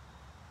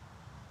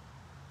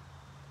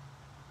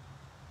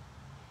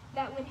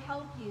that would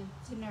help you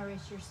to nourish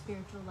your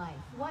spiritual life?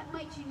 What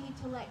might you need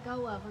to let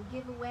go of or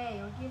give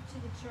away or give to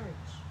the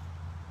church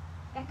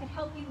that could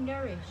help you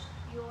nourish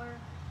your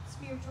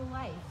spiritual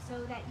life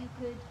so that you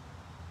could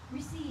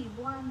receive,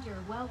 wander,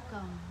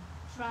 welcome,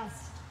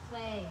 trust,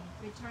 play,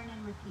 return,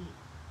 and repeat?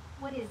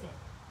 What is it?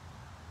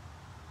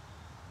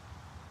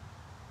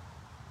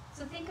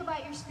 So think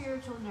about your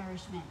spiritual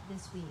nourishment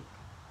this week.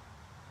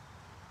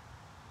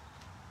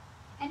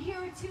 And here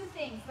are two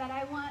things that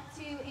I want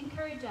to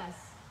encourage us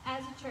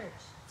as a church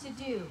to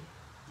do,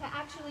 to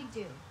actually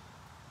do.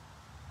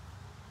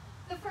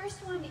 The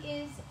first one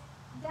is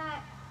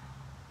that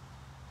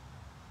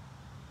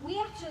we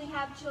actually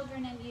have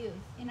children and youth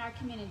in our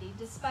community,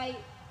 despite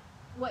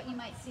what you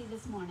might see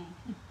this morning.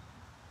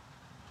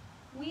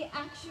 We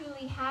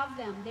actually have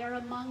them. They're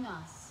among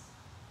us,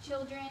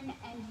 children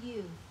and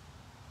youth.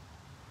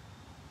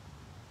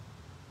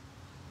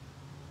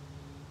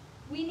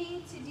 We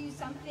need to do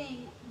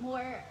something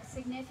more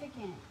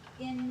significant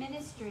in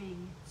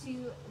ministering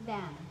to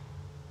them,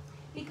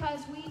 because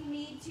we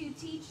need to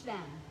teach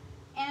them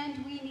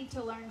and we need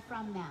to learn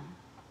from them.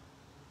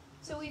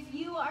 So if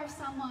you are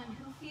someone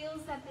who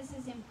feels that this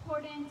is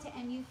important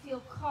and you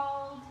feel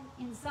called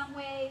in some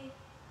way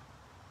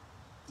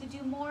to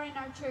do more in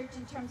our church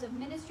in terms of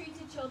ministry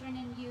to children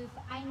and youth,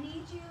 I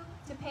need you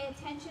to pay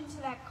attention to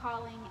that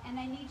calling, and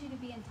I need you to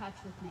be in touch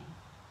with me.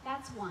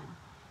 That's one.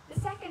 The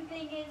second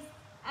thing is,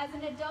 as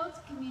an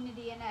adult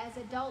community and as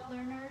adult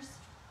learners,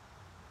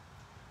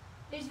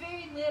 there's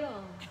very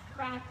little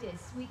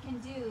practice we can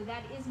do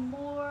that is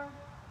more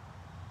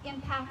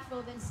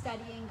impactful than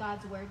studying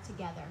God's Word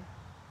together.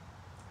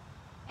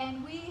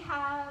 And we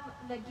have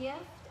the gift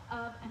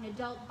of an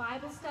adult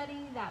Bible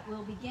study that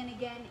will begin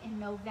again in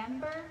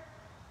November.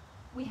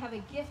 We have a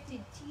gifted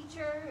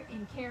teacher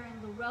in Karen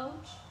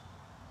LaRoche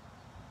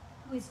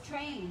who is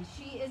trained.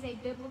 She is a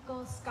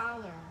biblical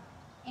scholar,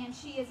 and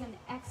she is an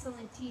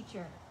excellent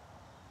teacher.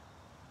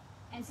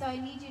 And so I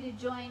need you to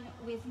join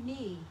with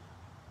me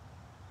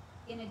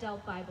in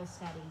adult Bible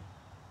study.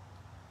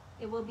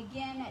 It will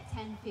begin at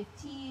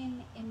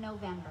 10:15 in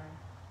November.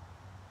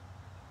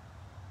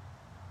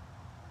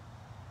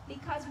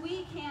 Because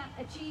we can't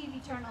achieve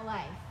eternal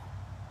life,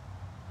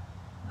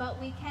 but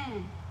we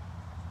can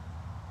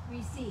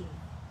receive.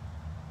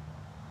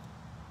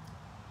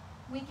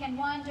 We can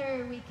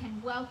wander, we can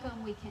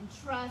welcome, we can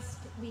trust,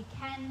 we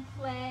can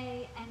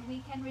play, and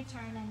we can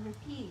return and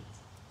repeat.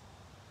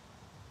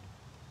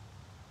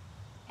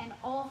 And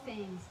all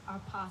things are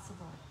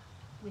possible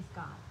with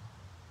God.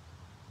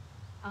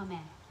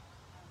 Amen.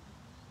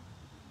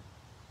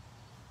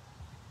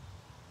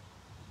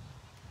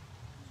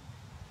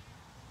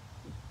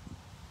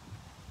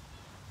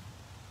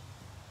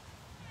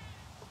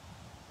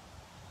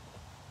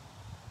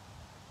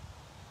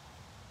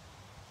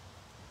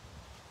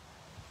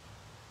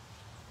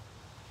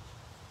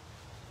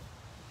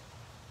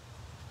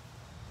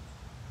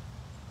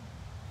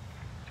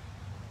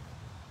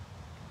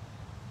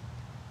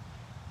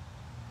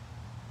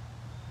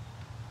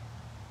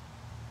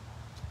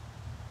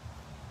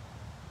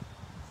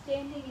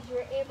 Standing as you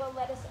are able,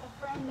 let us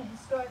affirm the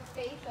historic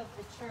faith of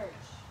the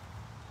church.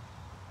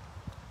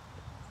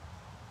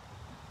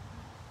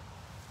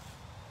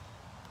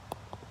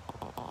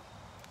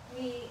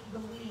 We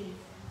believe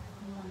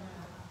in one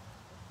God,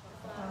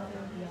 the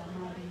Father, the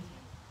Almighty,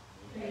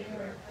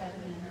 creator of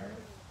heaven and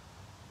earth,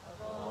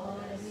 of all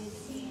that is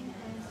seen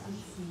and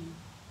unseen.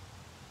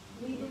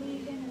 We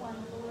believe in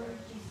one Lord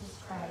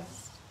Jesus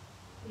Christ,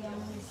 the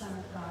only Son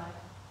of God,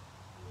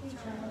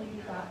 eternally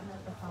begotten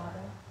of the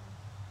Father,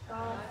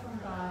 God from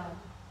God,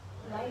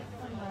 light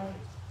from light,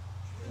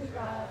 true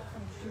God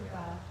from true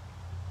God,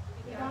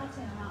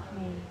 begotten, not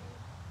made,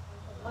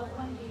 of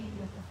one being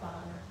with the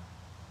Father.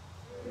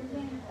 Through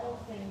him all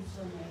things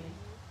were made.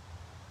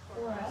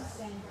 For us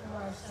and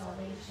for our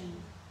salvation,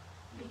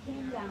 he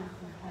came down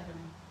from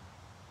heaven.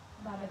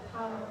 By the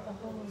power of the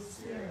Holy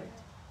Spirit,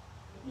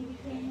 he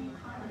became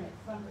incarnate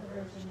from the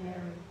Virgin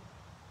Mary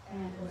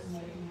and was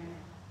made man.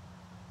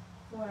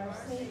 For our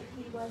sake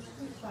he was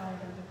crucified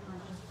under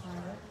Pontius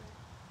Pilate.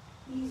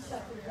 He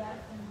suffered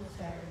death and was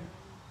buried.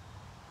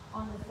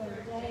 On the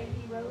third day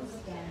he rose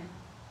again,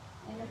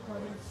 in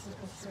accordance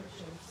with the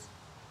Scriptures.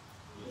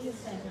 He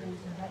ascended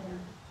into heaven,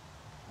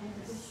 and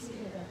is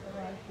seated at the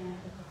right hand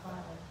of the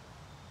Father.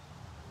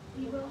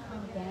 He will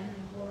come again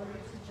in glory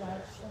to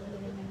judge the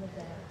living and the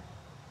dead,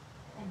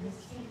 and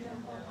his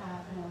kingdom will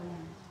have no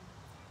end.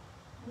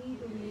 We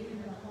believe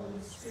in the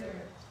Holy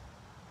Spirit,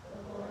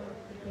 the Lord,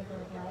 the giver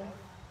of life,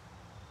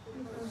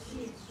 who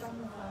proceeds from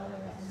the Father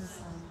and the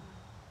Son.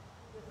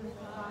 With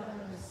the Father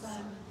and the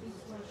Son, who is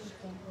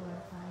worshipped and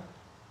glorified.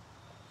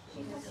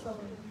 She has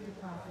spoken through the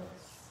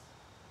prophets.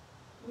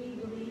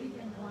 We believe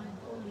in one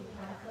holy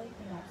Catholic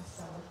and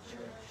Apostolic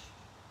Church.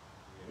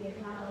 We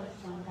acknowledge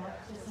one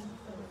baptism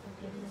for the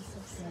forgiveness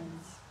of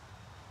sins.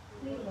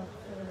 We look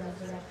for the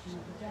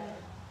resurrection of the dead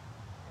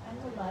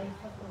and the life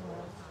of the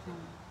world to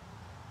come.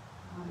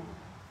 Amen.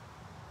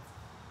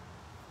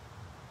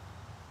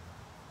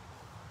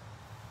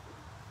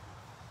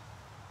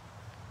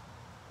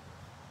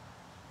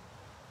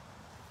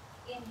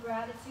 In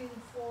gratitude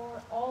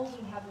for all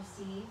we have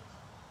received,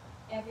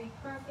 every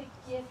perfect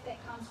gift that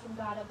comes from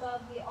God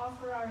above, we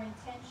offer our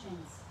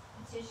intentions,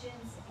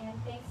 petitions, and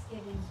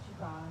thanksgivings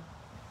to God.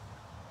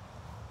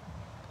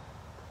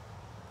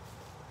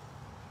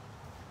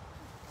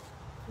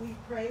 We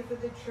pray for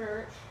the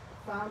church,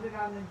 founded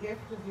on the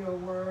gift of your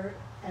word,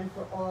 and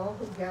for all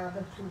who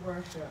gather to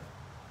worship,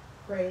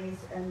 praise,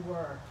 and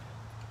work.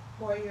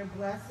 For your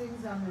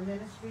blessings on the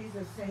ministries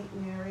of St.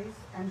 Mary's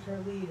and her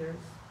leaders,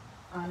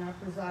 on our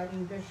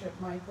presiding Bishop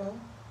Michael,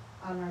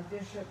 on our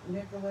Bishop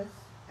Nicholas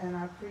and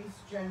our priest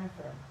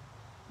Jennifer.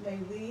 May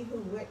we who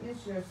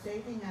witness your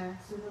saving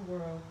acts in the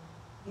world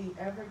be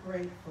ever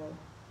grateful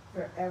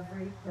for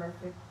every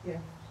perfect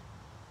gift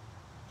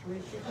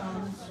which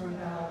comes from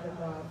God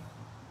above.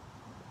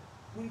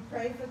 We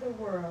pray for the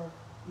world,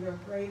 your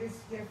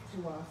greatest gift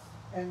to us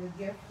and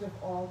the gift of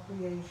all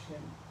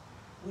creation.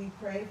 We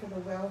pray for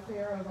the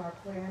welfare of our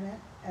planet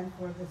and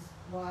for the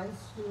wise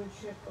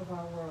stewardship of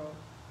our world.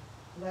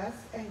 Bless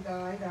and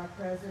guide our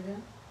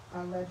president,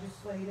 our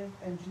legislative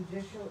and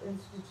judicial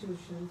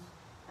institutions,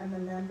 and the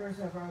members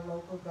of our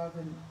local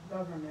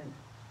government.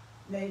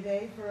 May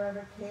they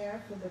forever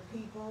care for the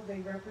people they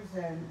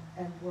represent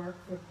and work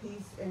for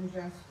peace and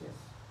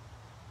justice.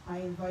 I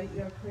invite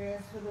your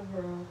prayers for the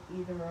world,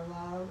 either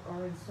aloud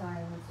or in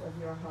silence of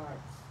your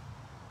hearts.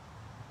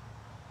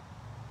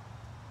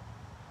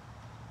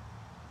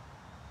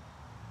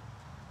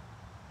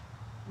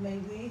 May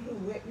we who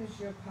witness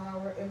your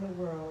power in the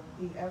world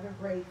be ever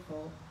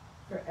grateful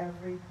for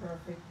every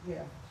perfect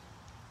gift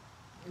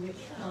which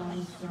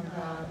comes from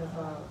God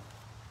above.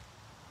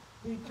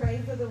 We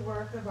pray for the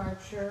work of our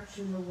church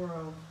in the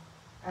world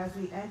as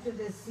we enter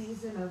this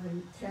season of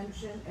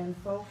intention and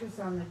focus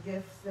on the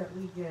gifts that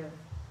we give.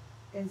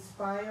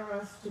 Inspire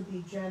us to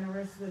be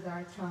generous with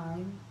our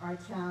time, our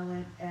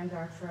talent, and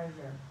our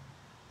treasure.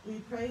 We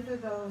pray for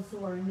those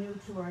who are new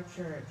to our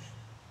church.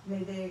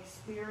 May they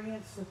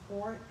experience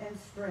support and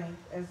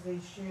strength as they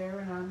share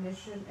in our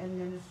mission and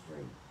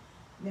ministry.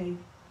 May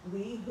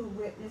we who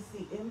witness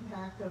the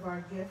impact of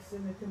our gifts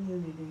in the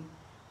community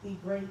be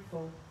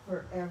grateful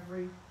for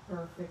every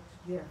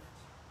perfect gift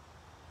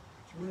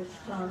which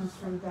comes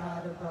from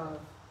God above.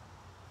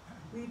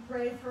 We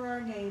pray for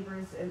our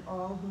neighbors and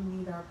all who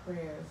need our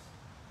prayers.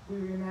 We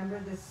remember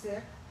the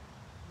sick,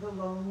 the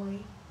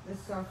lonely, the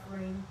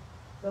suffering,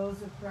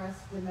 those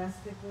oppressed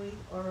domestically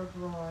or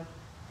abroad,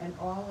 and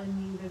all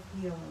in need of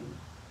healing.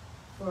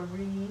 For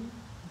Reen,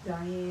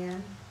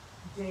 Diane,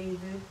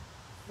 David,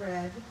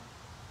 Fred,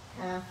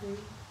 Kathy,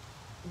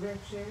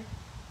 Richard,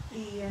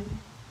 Ian,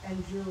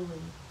 and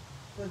Julie.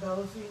 For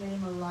those we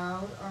name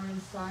aloud or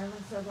in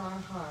silence of our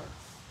hearts.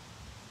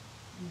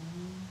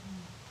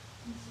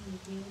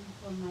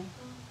 For Michael.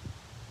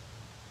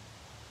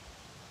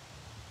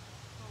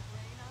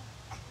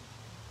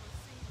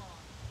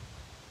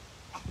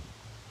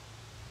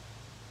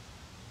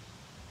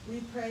 We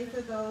pray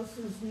for those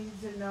whose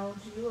needs are known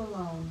to you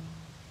alone.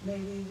 May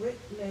we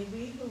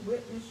who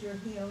witness your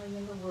healing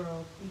in the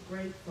world be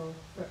grateful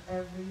for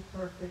every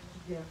perfect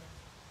gift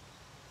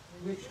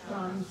which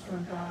comes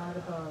from God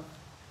above.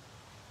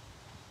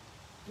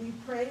 We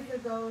pray for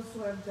those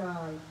who have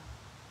died.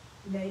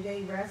 May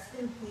they rest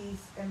in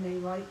peace and may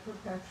light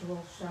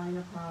perpetual shine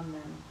upon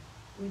them.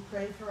 We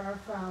pray for our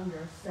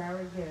founder,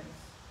 Sarah Gibbs,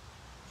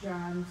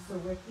 John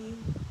Sawicki,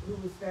 who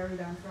was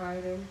buried on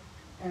Friday,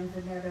 and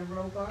Vanetta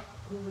Roebuck,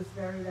 who was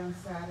buried on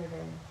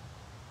Saturday.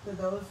 For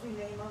those we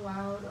name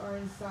aloud or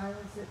in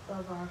silence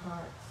of our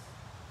hearts.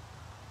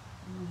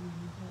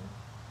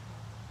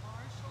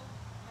 Marshall,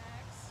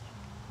 Max,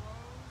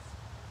 Rose,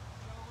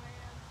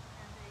 Joanne,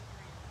 and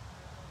Adrian.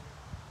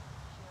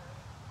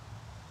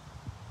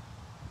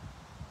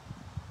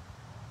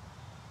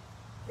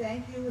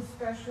 Thank you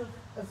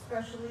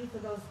especially for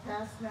those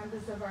past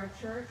members of our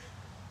church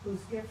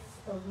whose gifts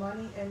of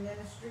money and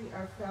ministry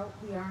are felt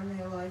beyond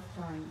their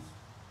lifetimes.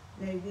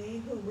 May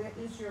we who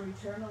witness your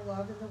eternal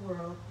love in the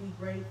world be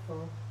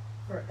grateful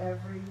for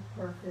every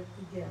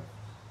perfect gift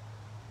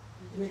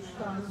which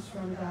comes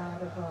from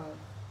God above.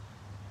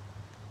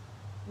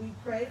 We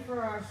pray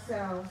for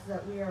ourselves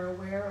that we are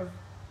aware of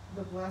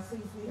the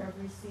blessings we have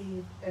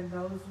received and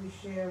those we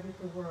share with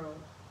the world.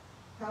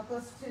 Help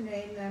us to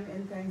name them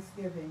in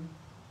thanksgiving.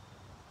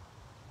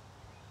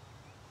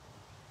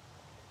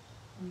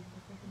 And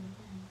for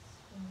forgiveness,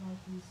 for life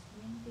in this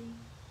community,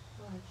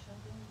 for our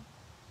children.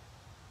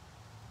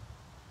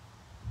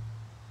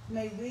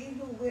 May we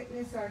who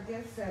witness our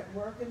gifts at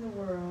work in the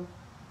world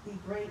be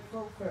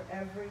grateful for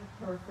every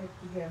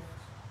perfect gift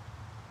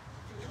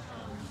Which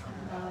comes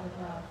from God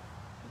above.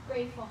 With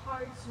grateful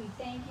hearts, we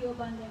thank you,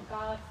 abundant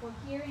God, for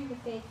hearing the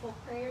faithful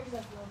prayers of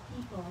your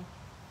people,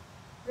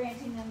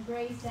 granting them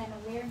grace and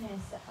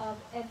awareness of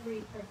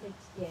every perfect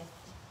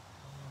gift.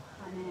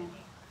 Amen.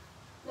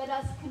 Let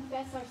us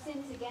confess our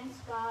sins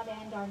against God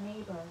and our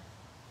neighbor.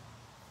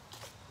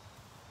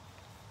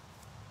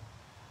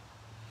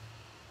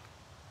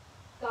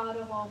 God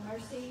of all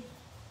mercy,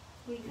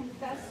 we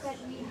confess that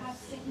we have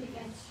sinned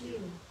against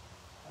you,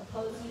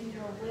 opposing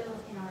your will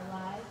in our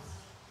lives.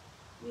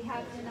 We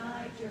have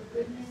denied your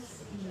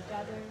goodness in each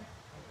other,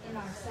 in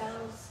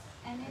ourselves,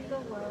 and in the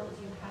world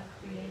you have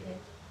created.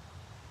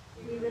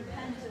 We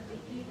repent of the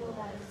evil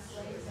that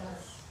enslaves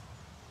us,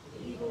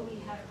 the evil we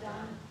have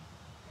done,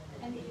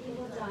 and the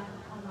evil done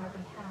on our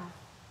behalf.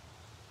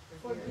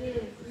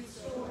 Forgive,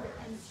 restore,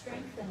 and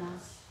strengthen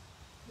us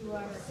through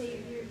our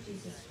Savior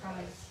Jesus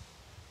Christ,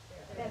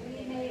 that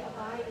we may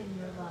abide in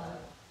your love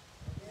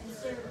and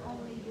serve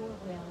only your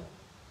will.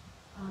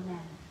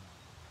 Amen.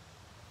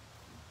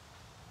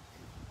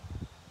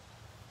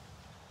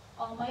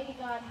 Almighty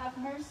God, have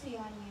mercy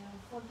on you,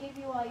 forgive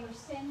you all your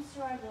sins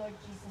through our Lord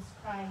Jesus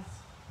Christ,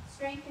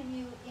 strengthen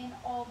you in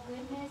all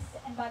goodness,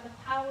 and by the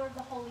power of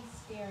the Holy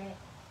Spirit,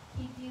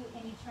 keep you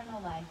in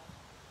eternal life.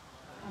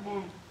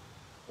 Amen.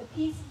 The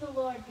peace of the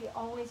Lord be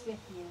always with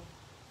you.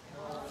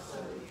 And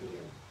also with you.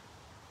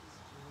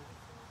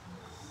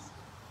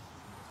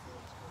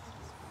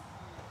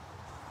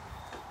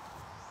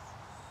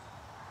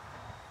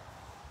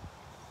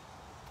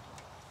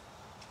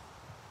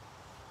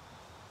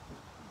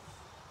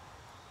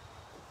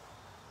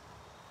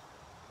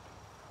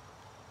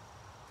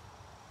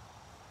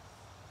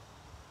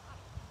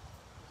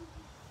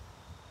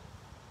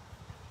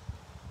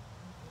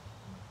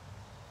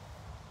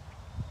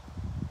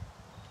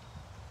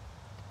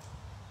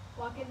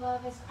 Walk in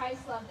love as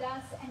Christ loved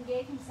us and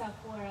gave himself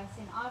for us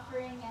in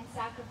offering and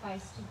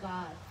sacrifice to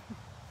God.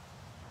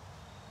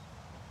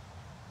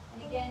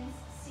 And again,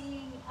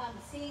 seeing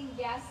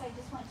guests, I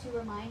just want to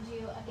remind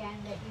you again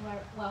that you are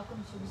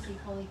welcome to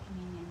receive Holy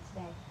Communion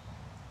today.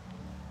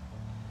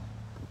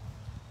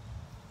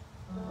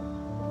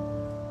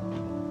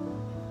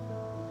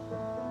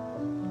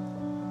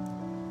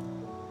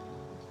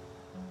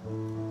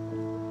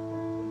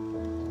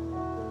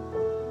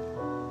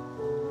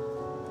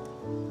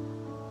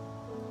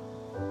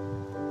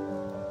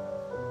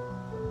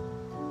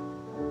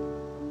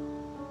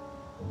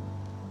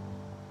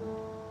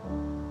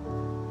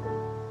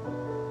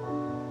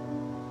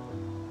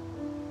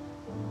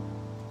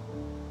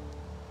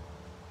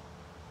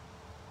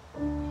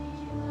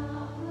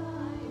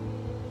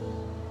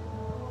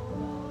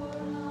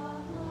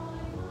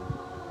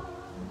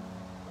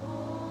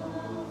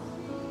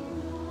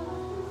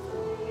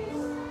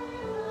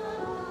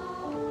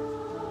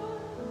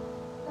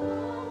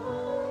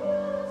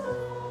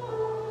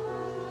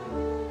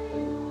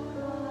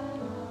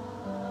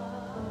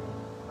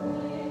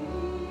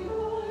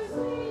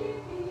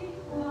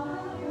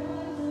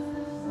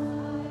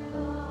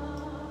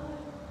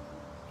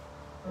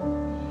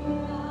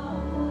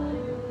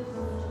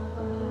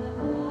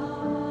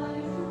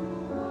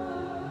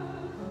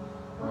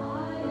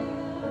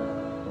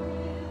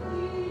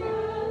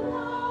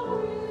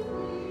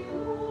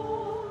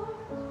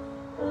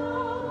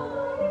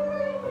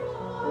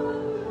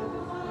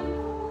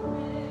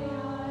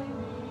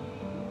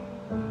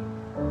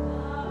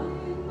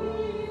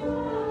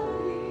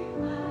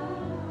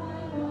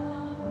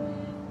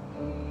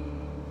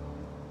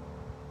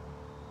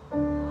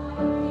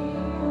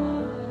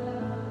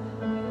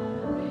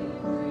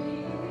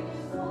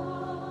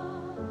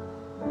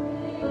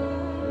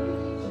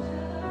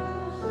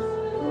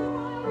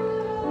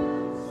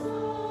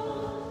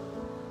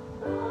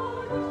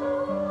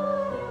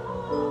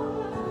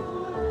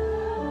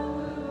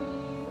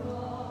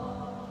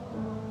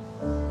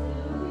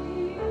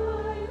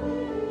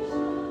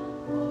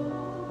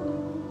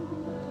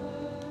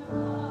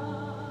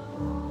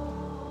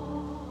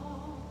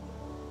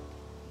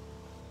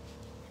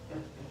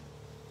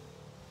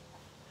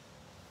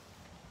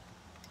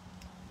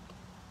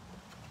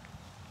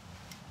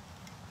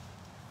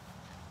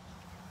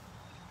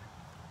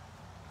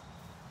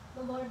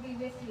 The Lord be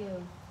with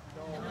you.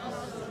 And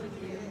also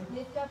with you.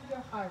 Lift up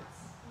your hearts.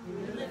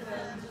 We lift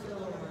them to the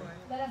Lord.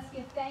 Let us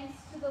give thanks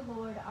to the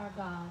Lord our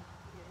God.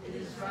 It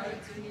is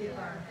right to give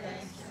our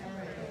thanks and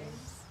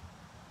praise.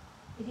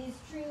 It is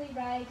truly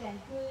right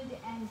and good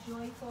and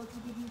joyful to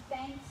give you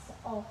thanks,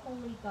 O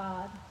holy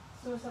God,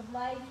 source of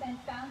life and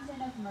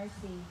fountain of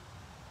mercy.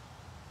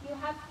 You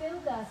have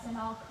filled us in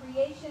all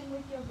creation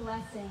with your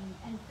blessing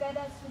and fed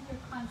us with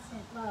your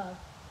constant love.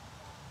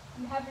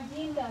 You have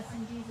redeemed us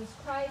in Jesus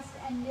Christ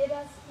and knit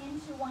us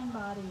into one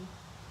body.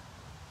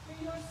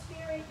 Through your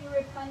Spirit you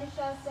replenish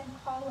us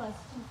and call us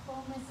to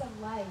fullness of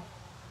life.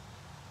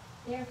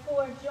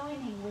 Therefore,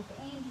 joining with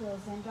angels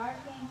and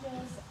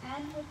archangels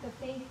and with the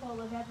faithful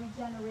of every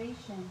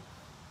generation,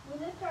 we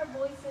lift our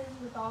voices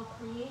with all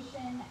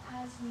creation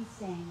as we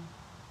sing.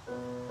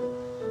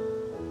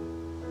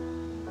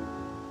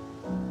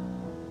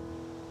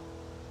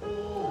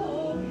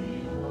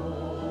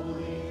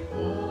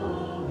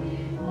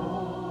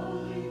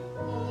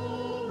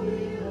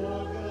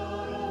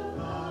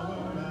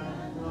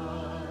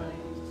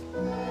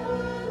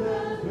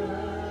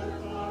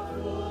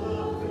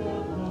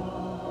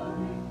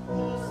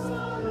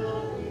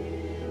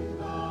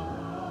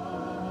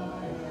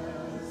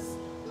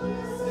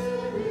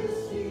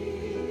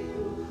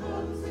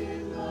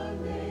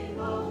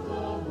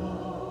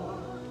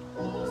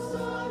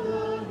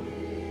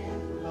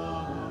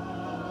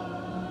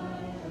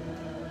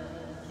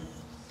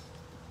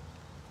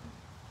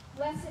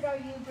 Blessed are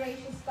you,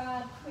 gracious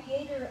God,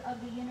 creator of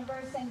the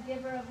universe and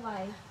giver of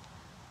life.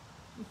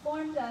 You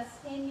formed us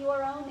in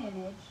your own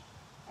image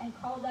and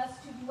called us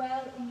to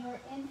dwell in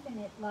your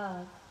infinite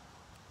love.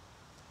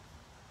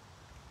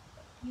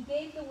 You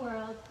gave the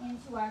world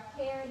into our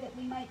care that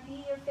we might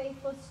be your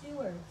faithful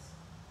stewards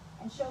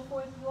and show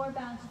forth your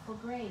bountiful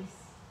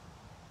grace.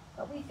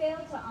 But we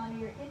failed to honor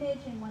your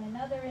image in one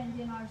another and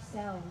in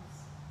ourselves.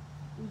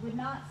 We would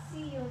not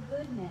see your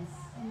goodness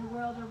in the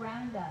world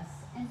around us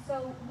and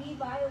so we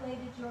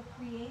violated your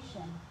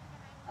creation,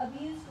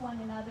 abused one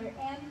another,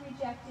 and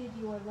rejected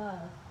your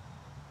love.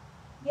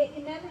 Yet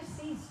you never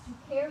ceased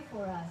to care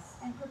for us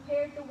and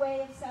prepared the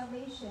way of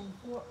salvation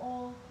for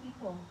all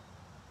people.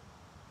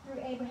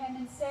 Through Abraham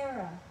and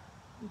Sarah,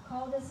 you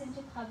called us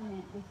into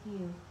covenant with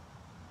you.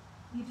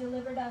 You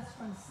delivered us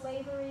from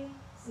slavery,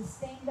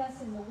 sustained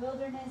us in the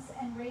wilderness,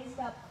 and raised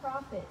up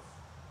prophets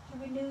to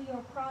renew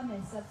your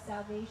promise of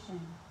salvation.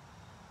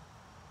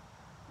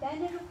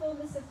 Then in the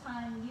fullness of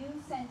time,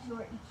 you sent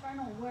your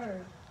eternal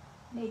word,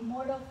 made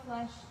mortal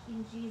flesh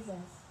in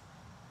Jesus.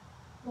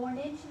 Born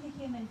into the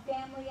human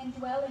family and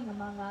dwelling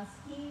among us,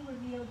 he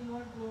revealed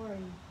your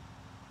glory.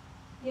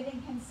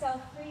 Giving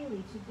himself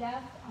freely to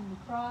death on the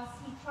cross,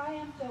 he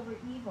triumphed over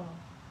evil,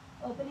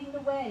 opening the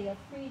way of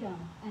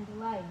freedom and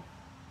life.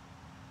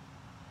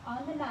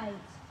 On the night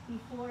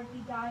before he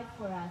died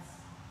for us,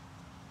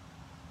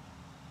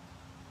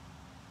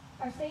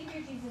 our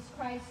Savior Jesus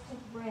Christ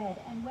took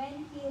bread, and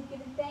when he had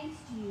given thanks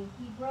to you,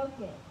 he broke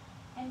it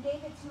and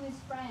gave it to his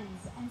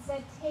friends and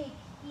said, "Take,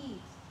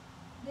 eat.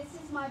 This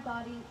is my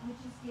body, which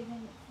is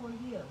given for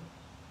you.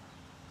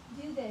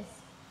 Do this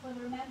for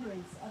the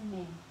remembrance of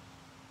me."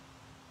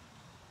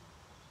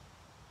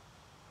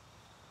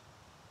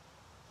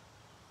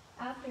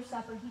 After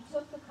supper, he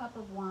took the cup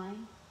of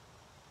wine,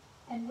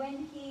 and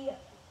when he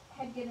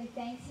had given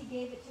thanks, he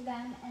gave it to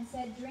them and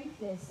said, "Drink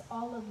this,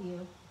 all of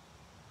you.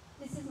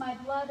 This is my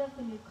blood of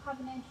the new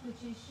covenant,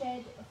 which is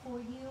shed for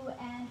you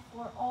and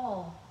for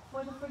all,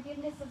 for the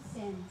forgiveness of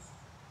sins.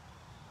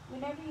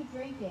 Whenever you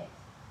drink it,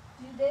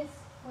 do this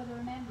for the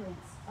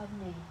remembrance of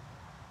me."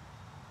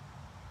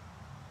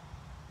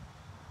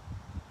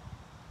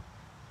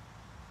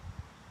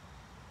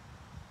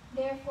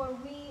 Therefore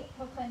we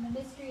proclaim the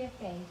mystery of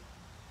faith.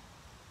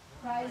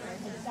 Christ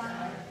has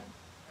died.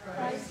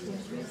 Christ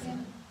is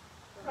risen.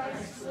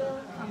 Christ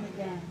will come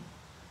again.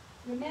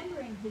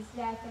 Remembering his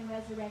death and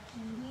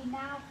resurrection, we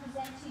now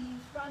present to you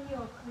from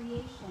your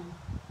creation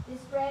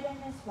this bread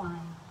and this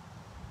wine.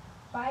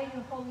 By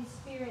your Holy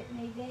Spirit,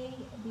 may they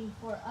be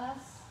for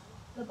us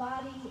the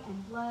body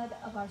and blood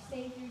of our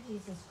Savior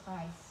Jesus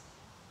Christ.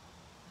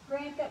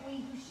 Grant that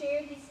we who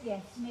share these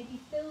gifts may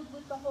be filled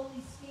with the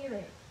Holy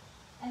Spirit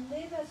and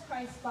live as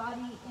Christ's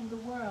body in the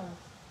world.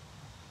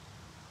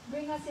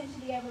 Bring us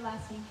into the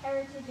everlasting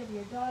heritage of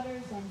your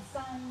daughters and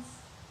sons,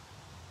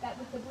 that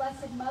with the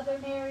Blessed Mother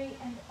Mary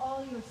and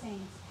all your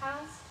saints,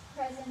 past,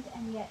 present,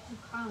 and yet to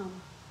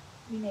come,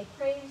 we may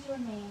praise your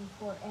name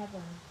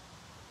forever.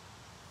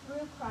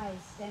 Through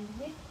Christ, and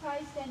with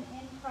Christ, and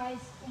in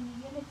Christ, in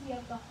the unity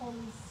of the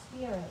Holy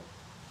Spirit,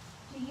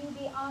 to you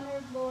be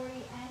honor,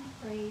 glory,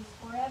 and praise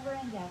forever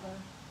and ever.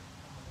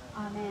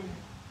 Amen.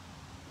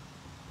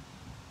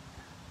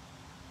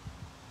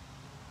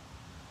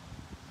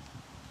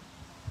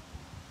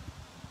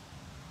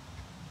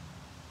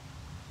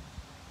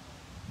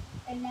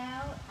 And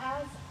now,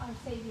 as our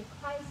Savior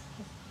Christ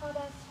has taught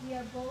us, we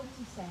are bold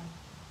to say,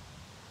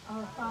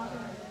 "Our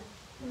Father,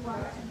 who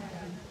art in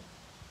heaven,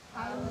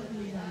 hallowed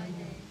be thy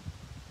name.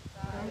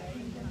 Thy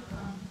kingdom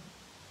come,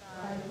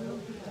 thy will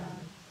be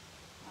done,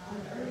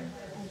 on earth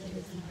as it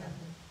is in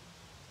heaven.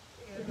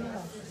 Give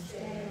us this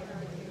day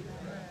our daily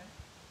bread,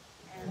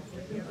 and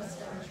forgive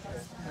us our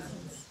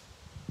trespasses,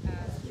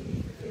 as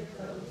we forgive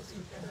those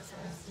who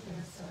trespass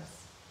against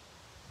us.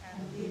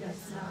 And lead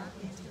us not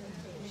into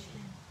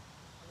temptation,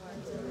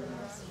 but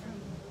deliver us from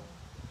evil.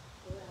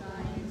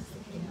 Thine is the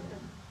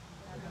kingdom,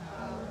 and the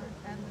power,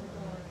 and the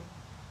glory,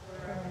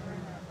 forever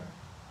and ever.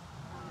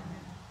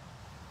 Amen."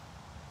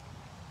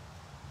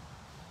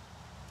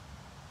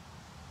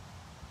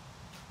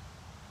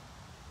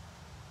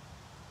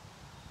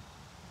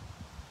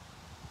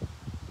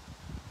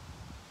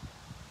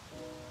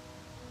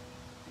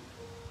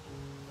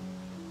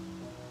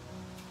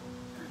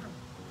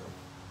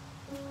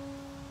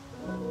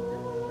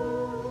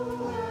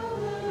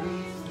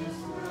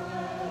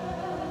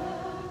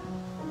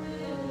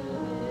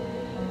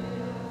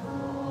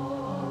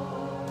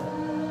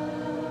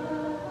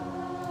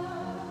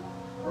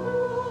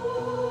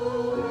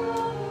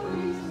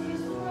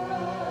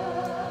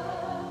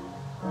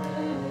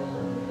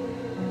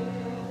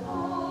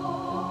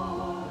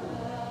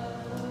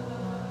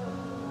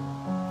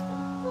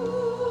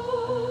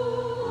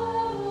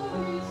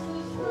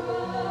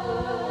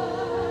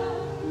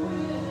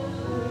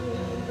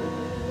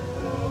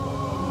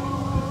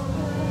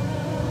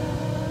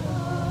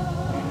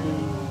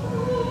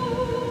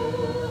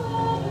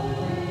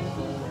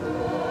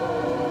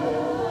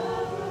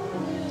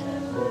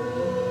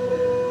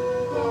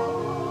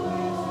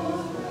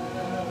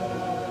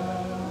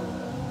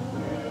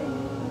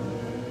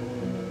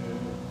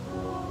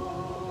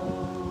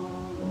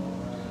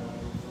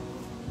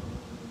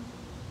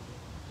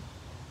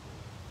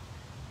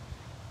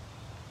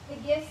 The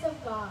gifts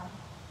of God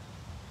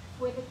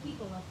for the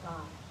people of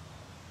God.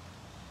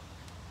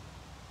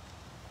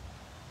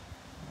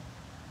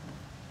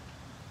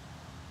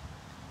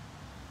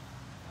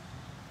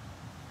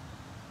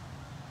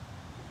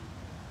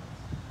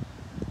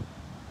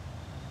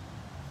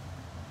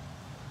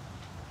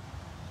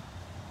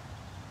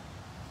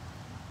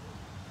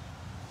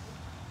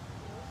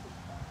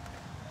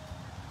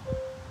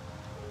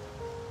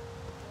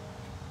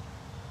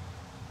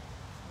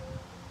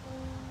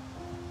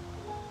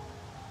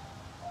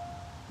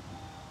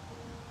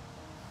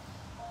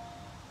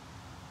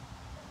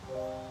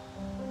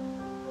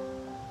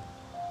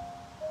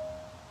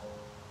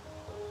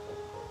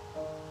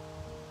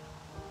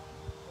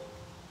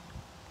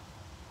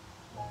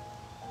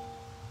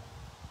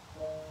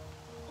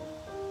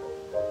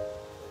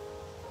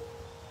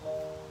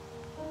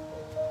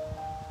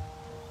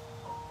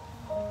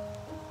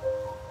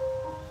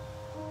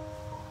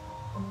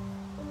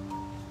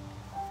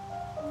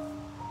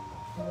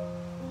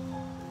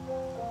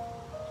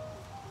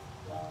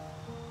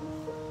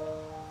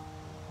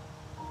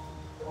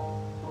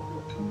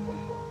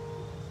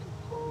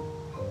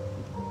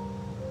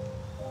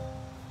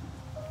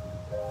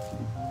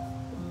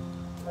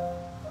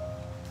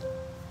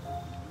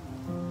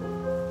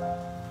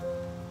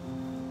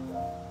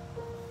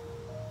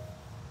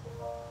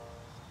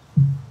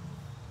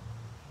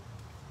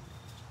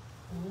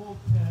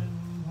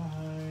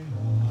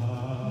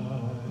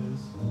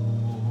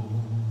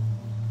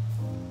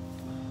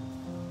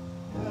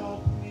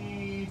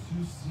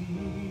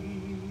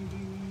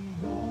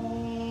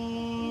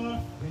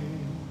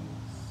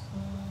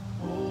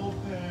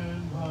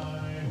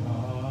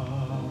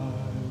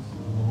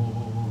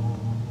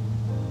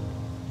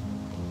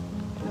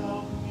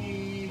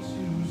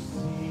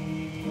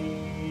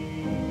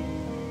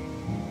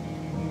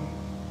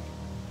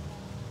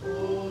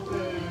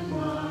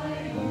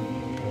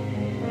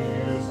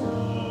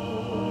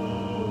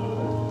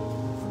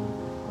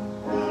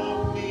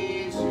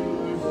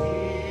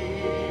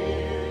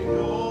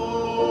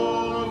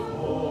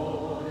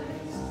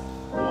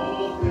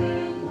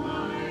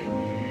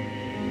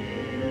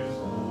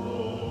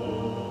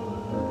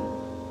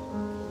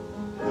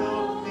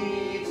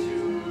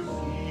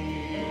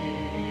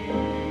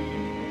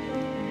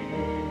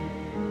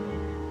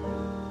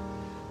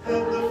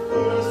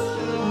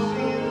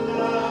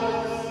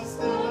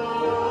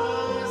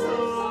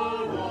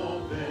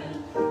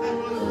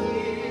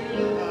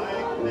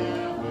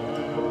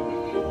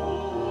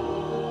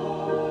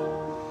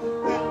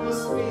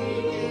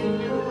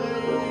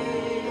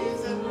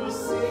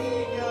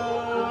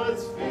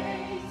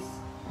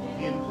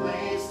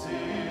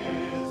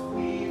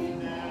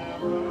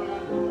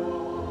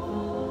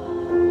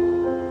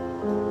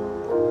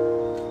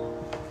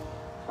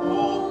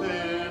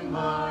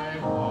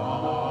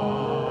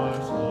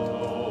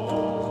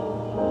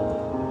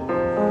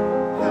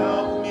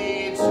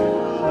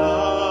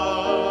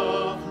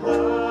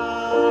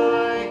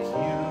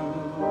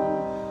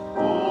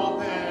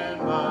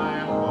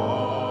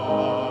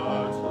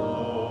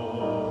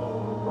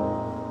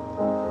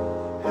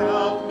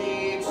 Help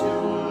me to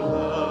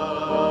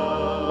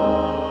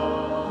love.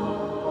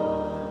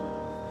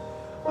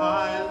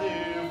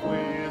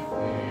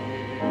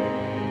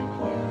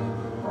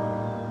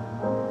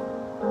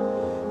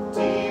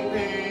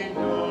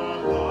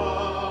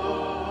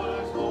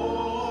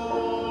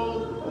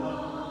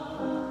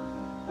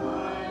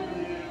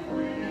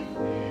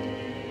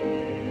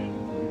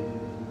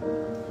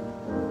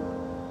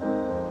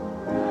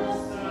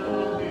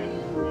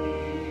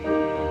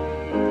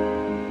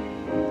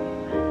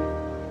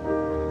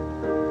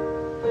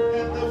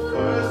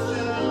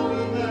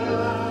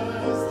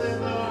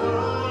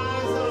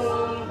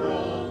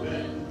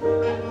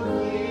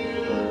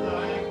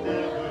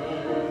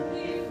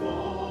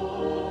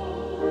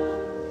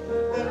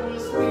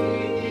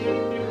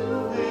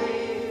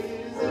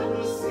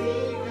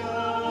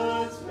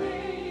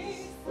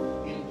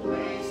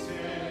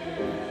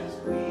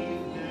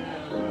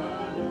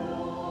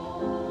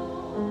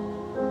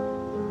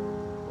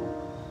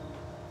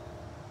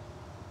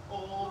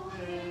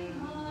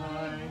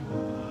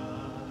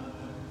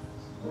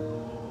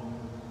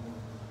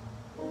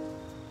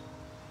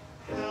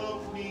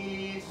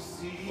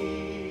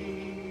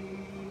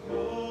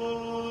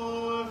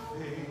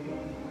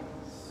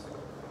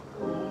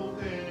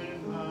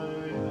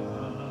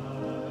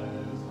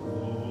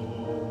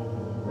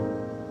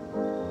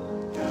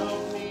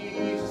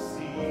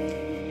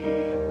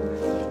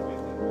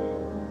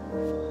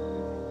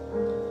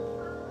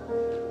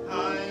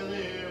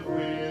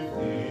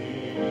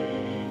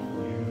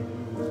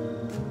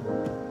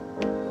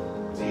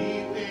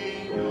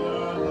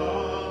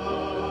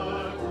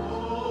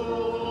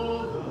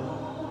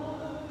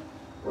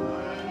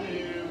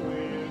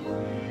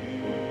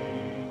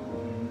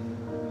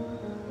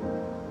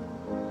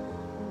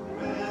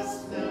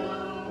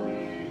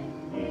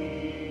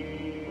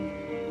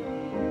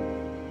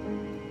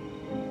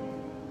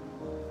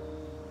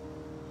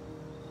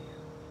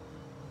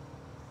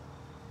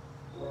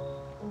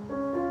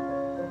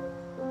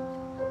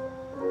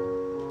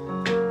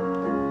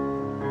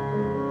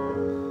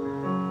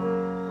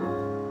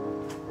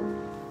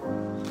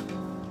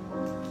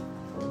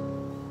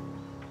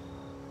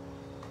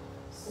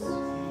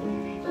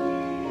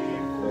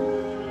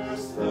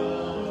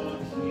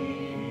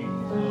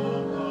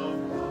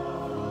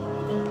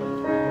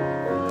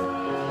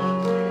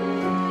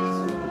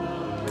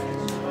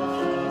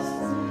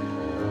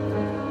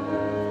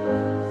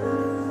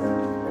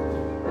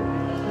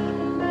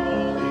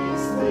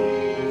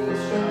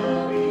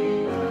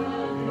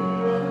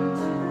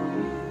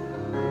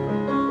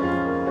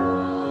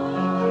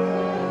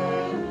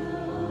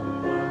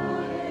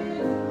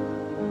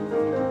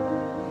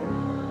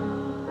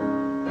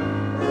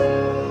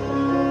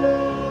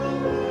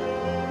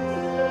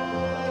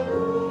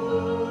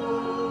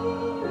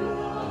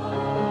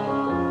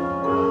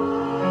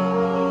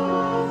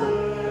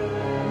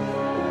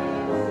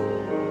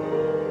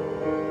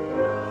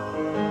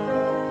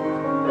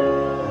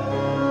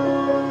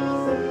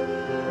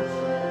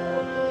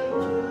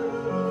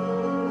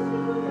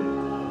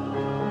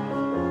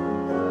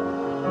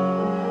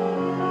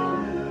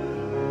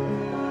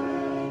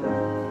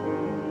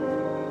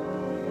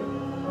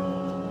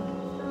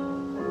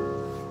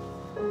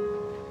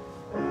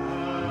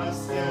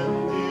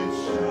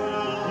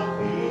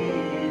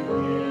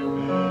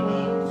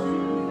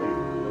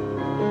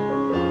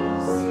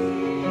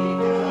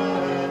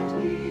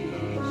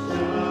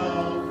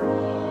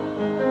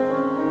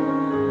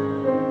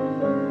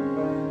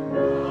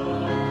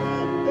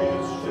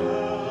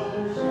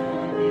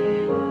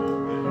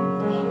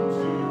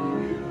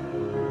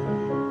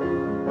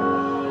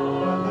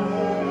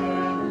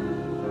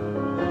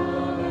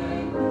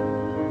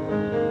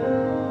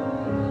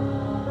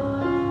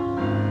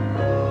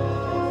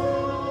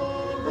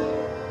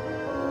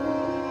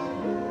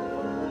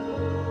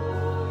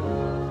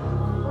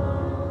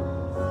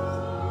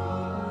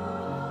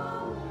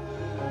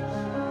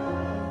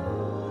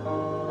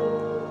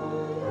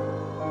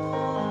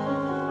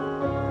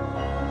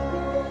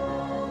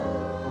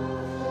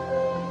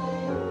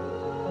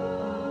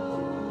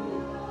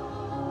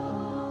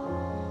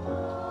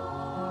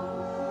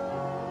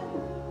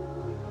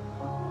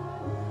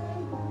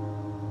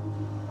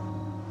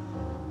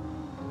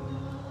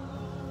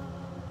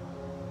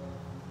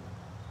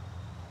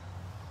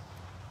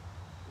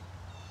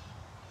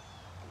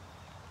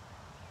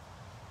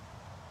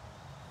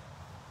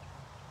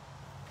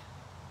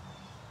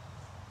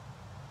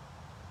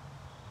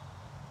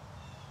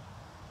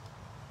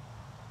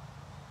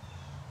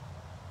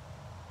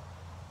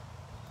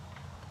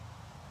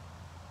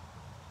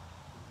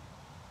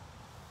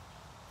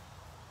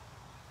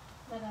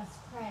 Let us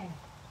pray.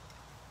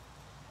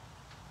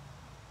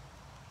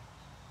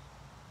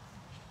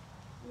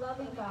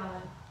 Loving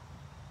God,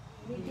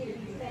 we give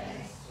you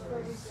thanks for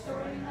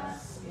restoring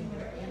us in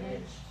your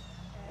image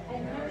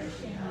and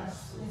nourishing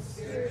us with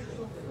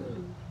spiritual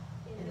food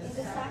in the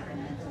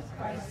sacrament of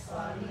Christ's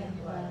body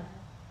and blood.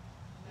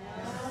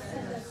 Now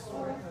send us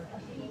forth a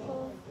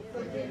people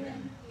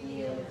forgiven,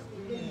 healed,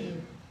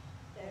 renewed,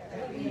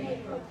 that we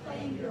may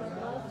proclaim your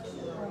love to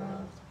the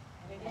world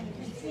and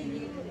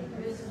continue in the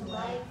risen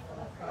life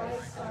of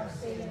Christ our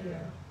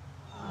Savior.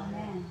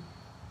 Amen.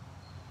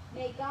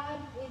 May God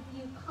give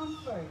you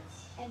comfort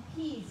and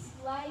peace,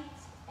 light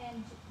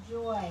and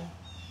joy,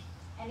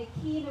 and a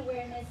keen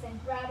awareness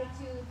and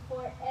gratitude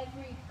for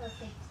every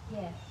perfect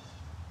gift.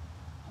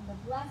 And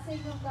the blessing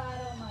of God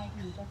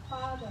Almighty, the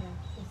Father,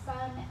 the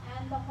Son,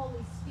 and the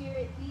Holy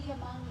Spirit be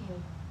among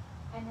you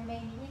and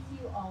remain with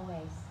you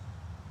always.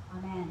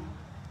 Amen.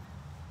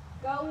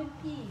 Go in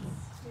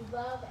peace to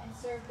love and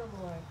serve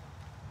the Lord.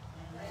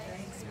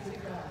 Thanks be to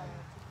God.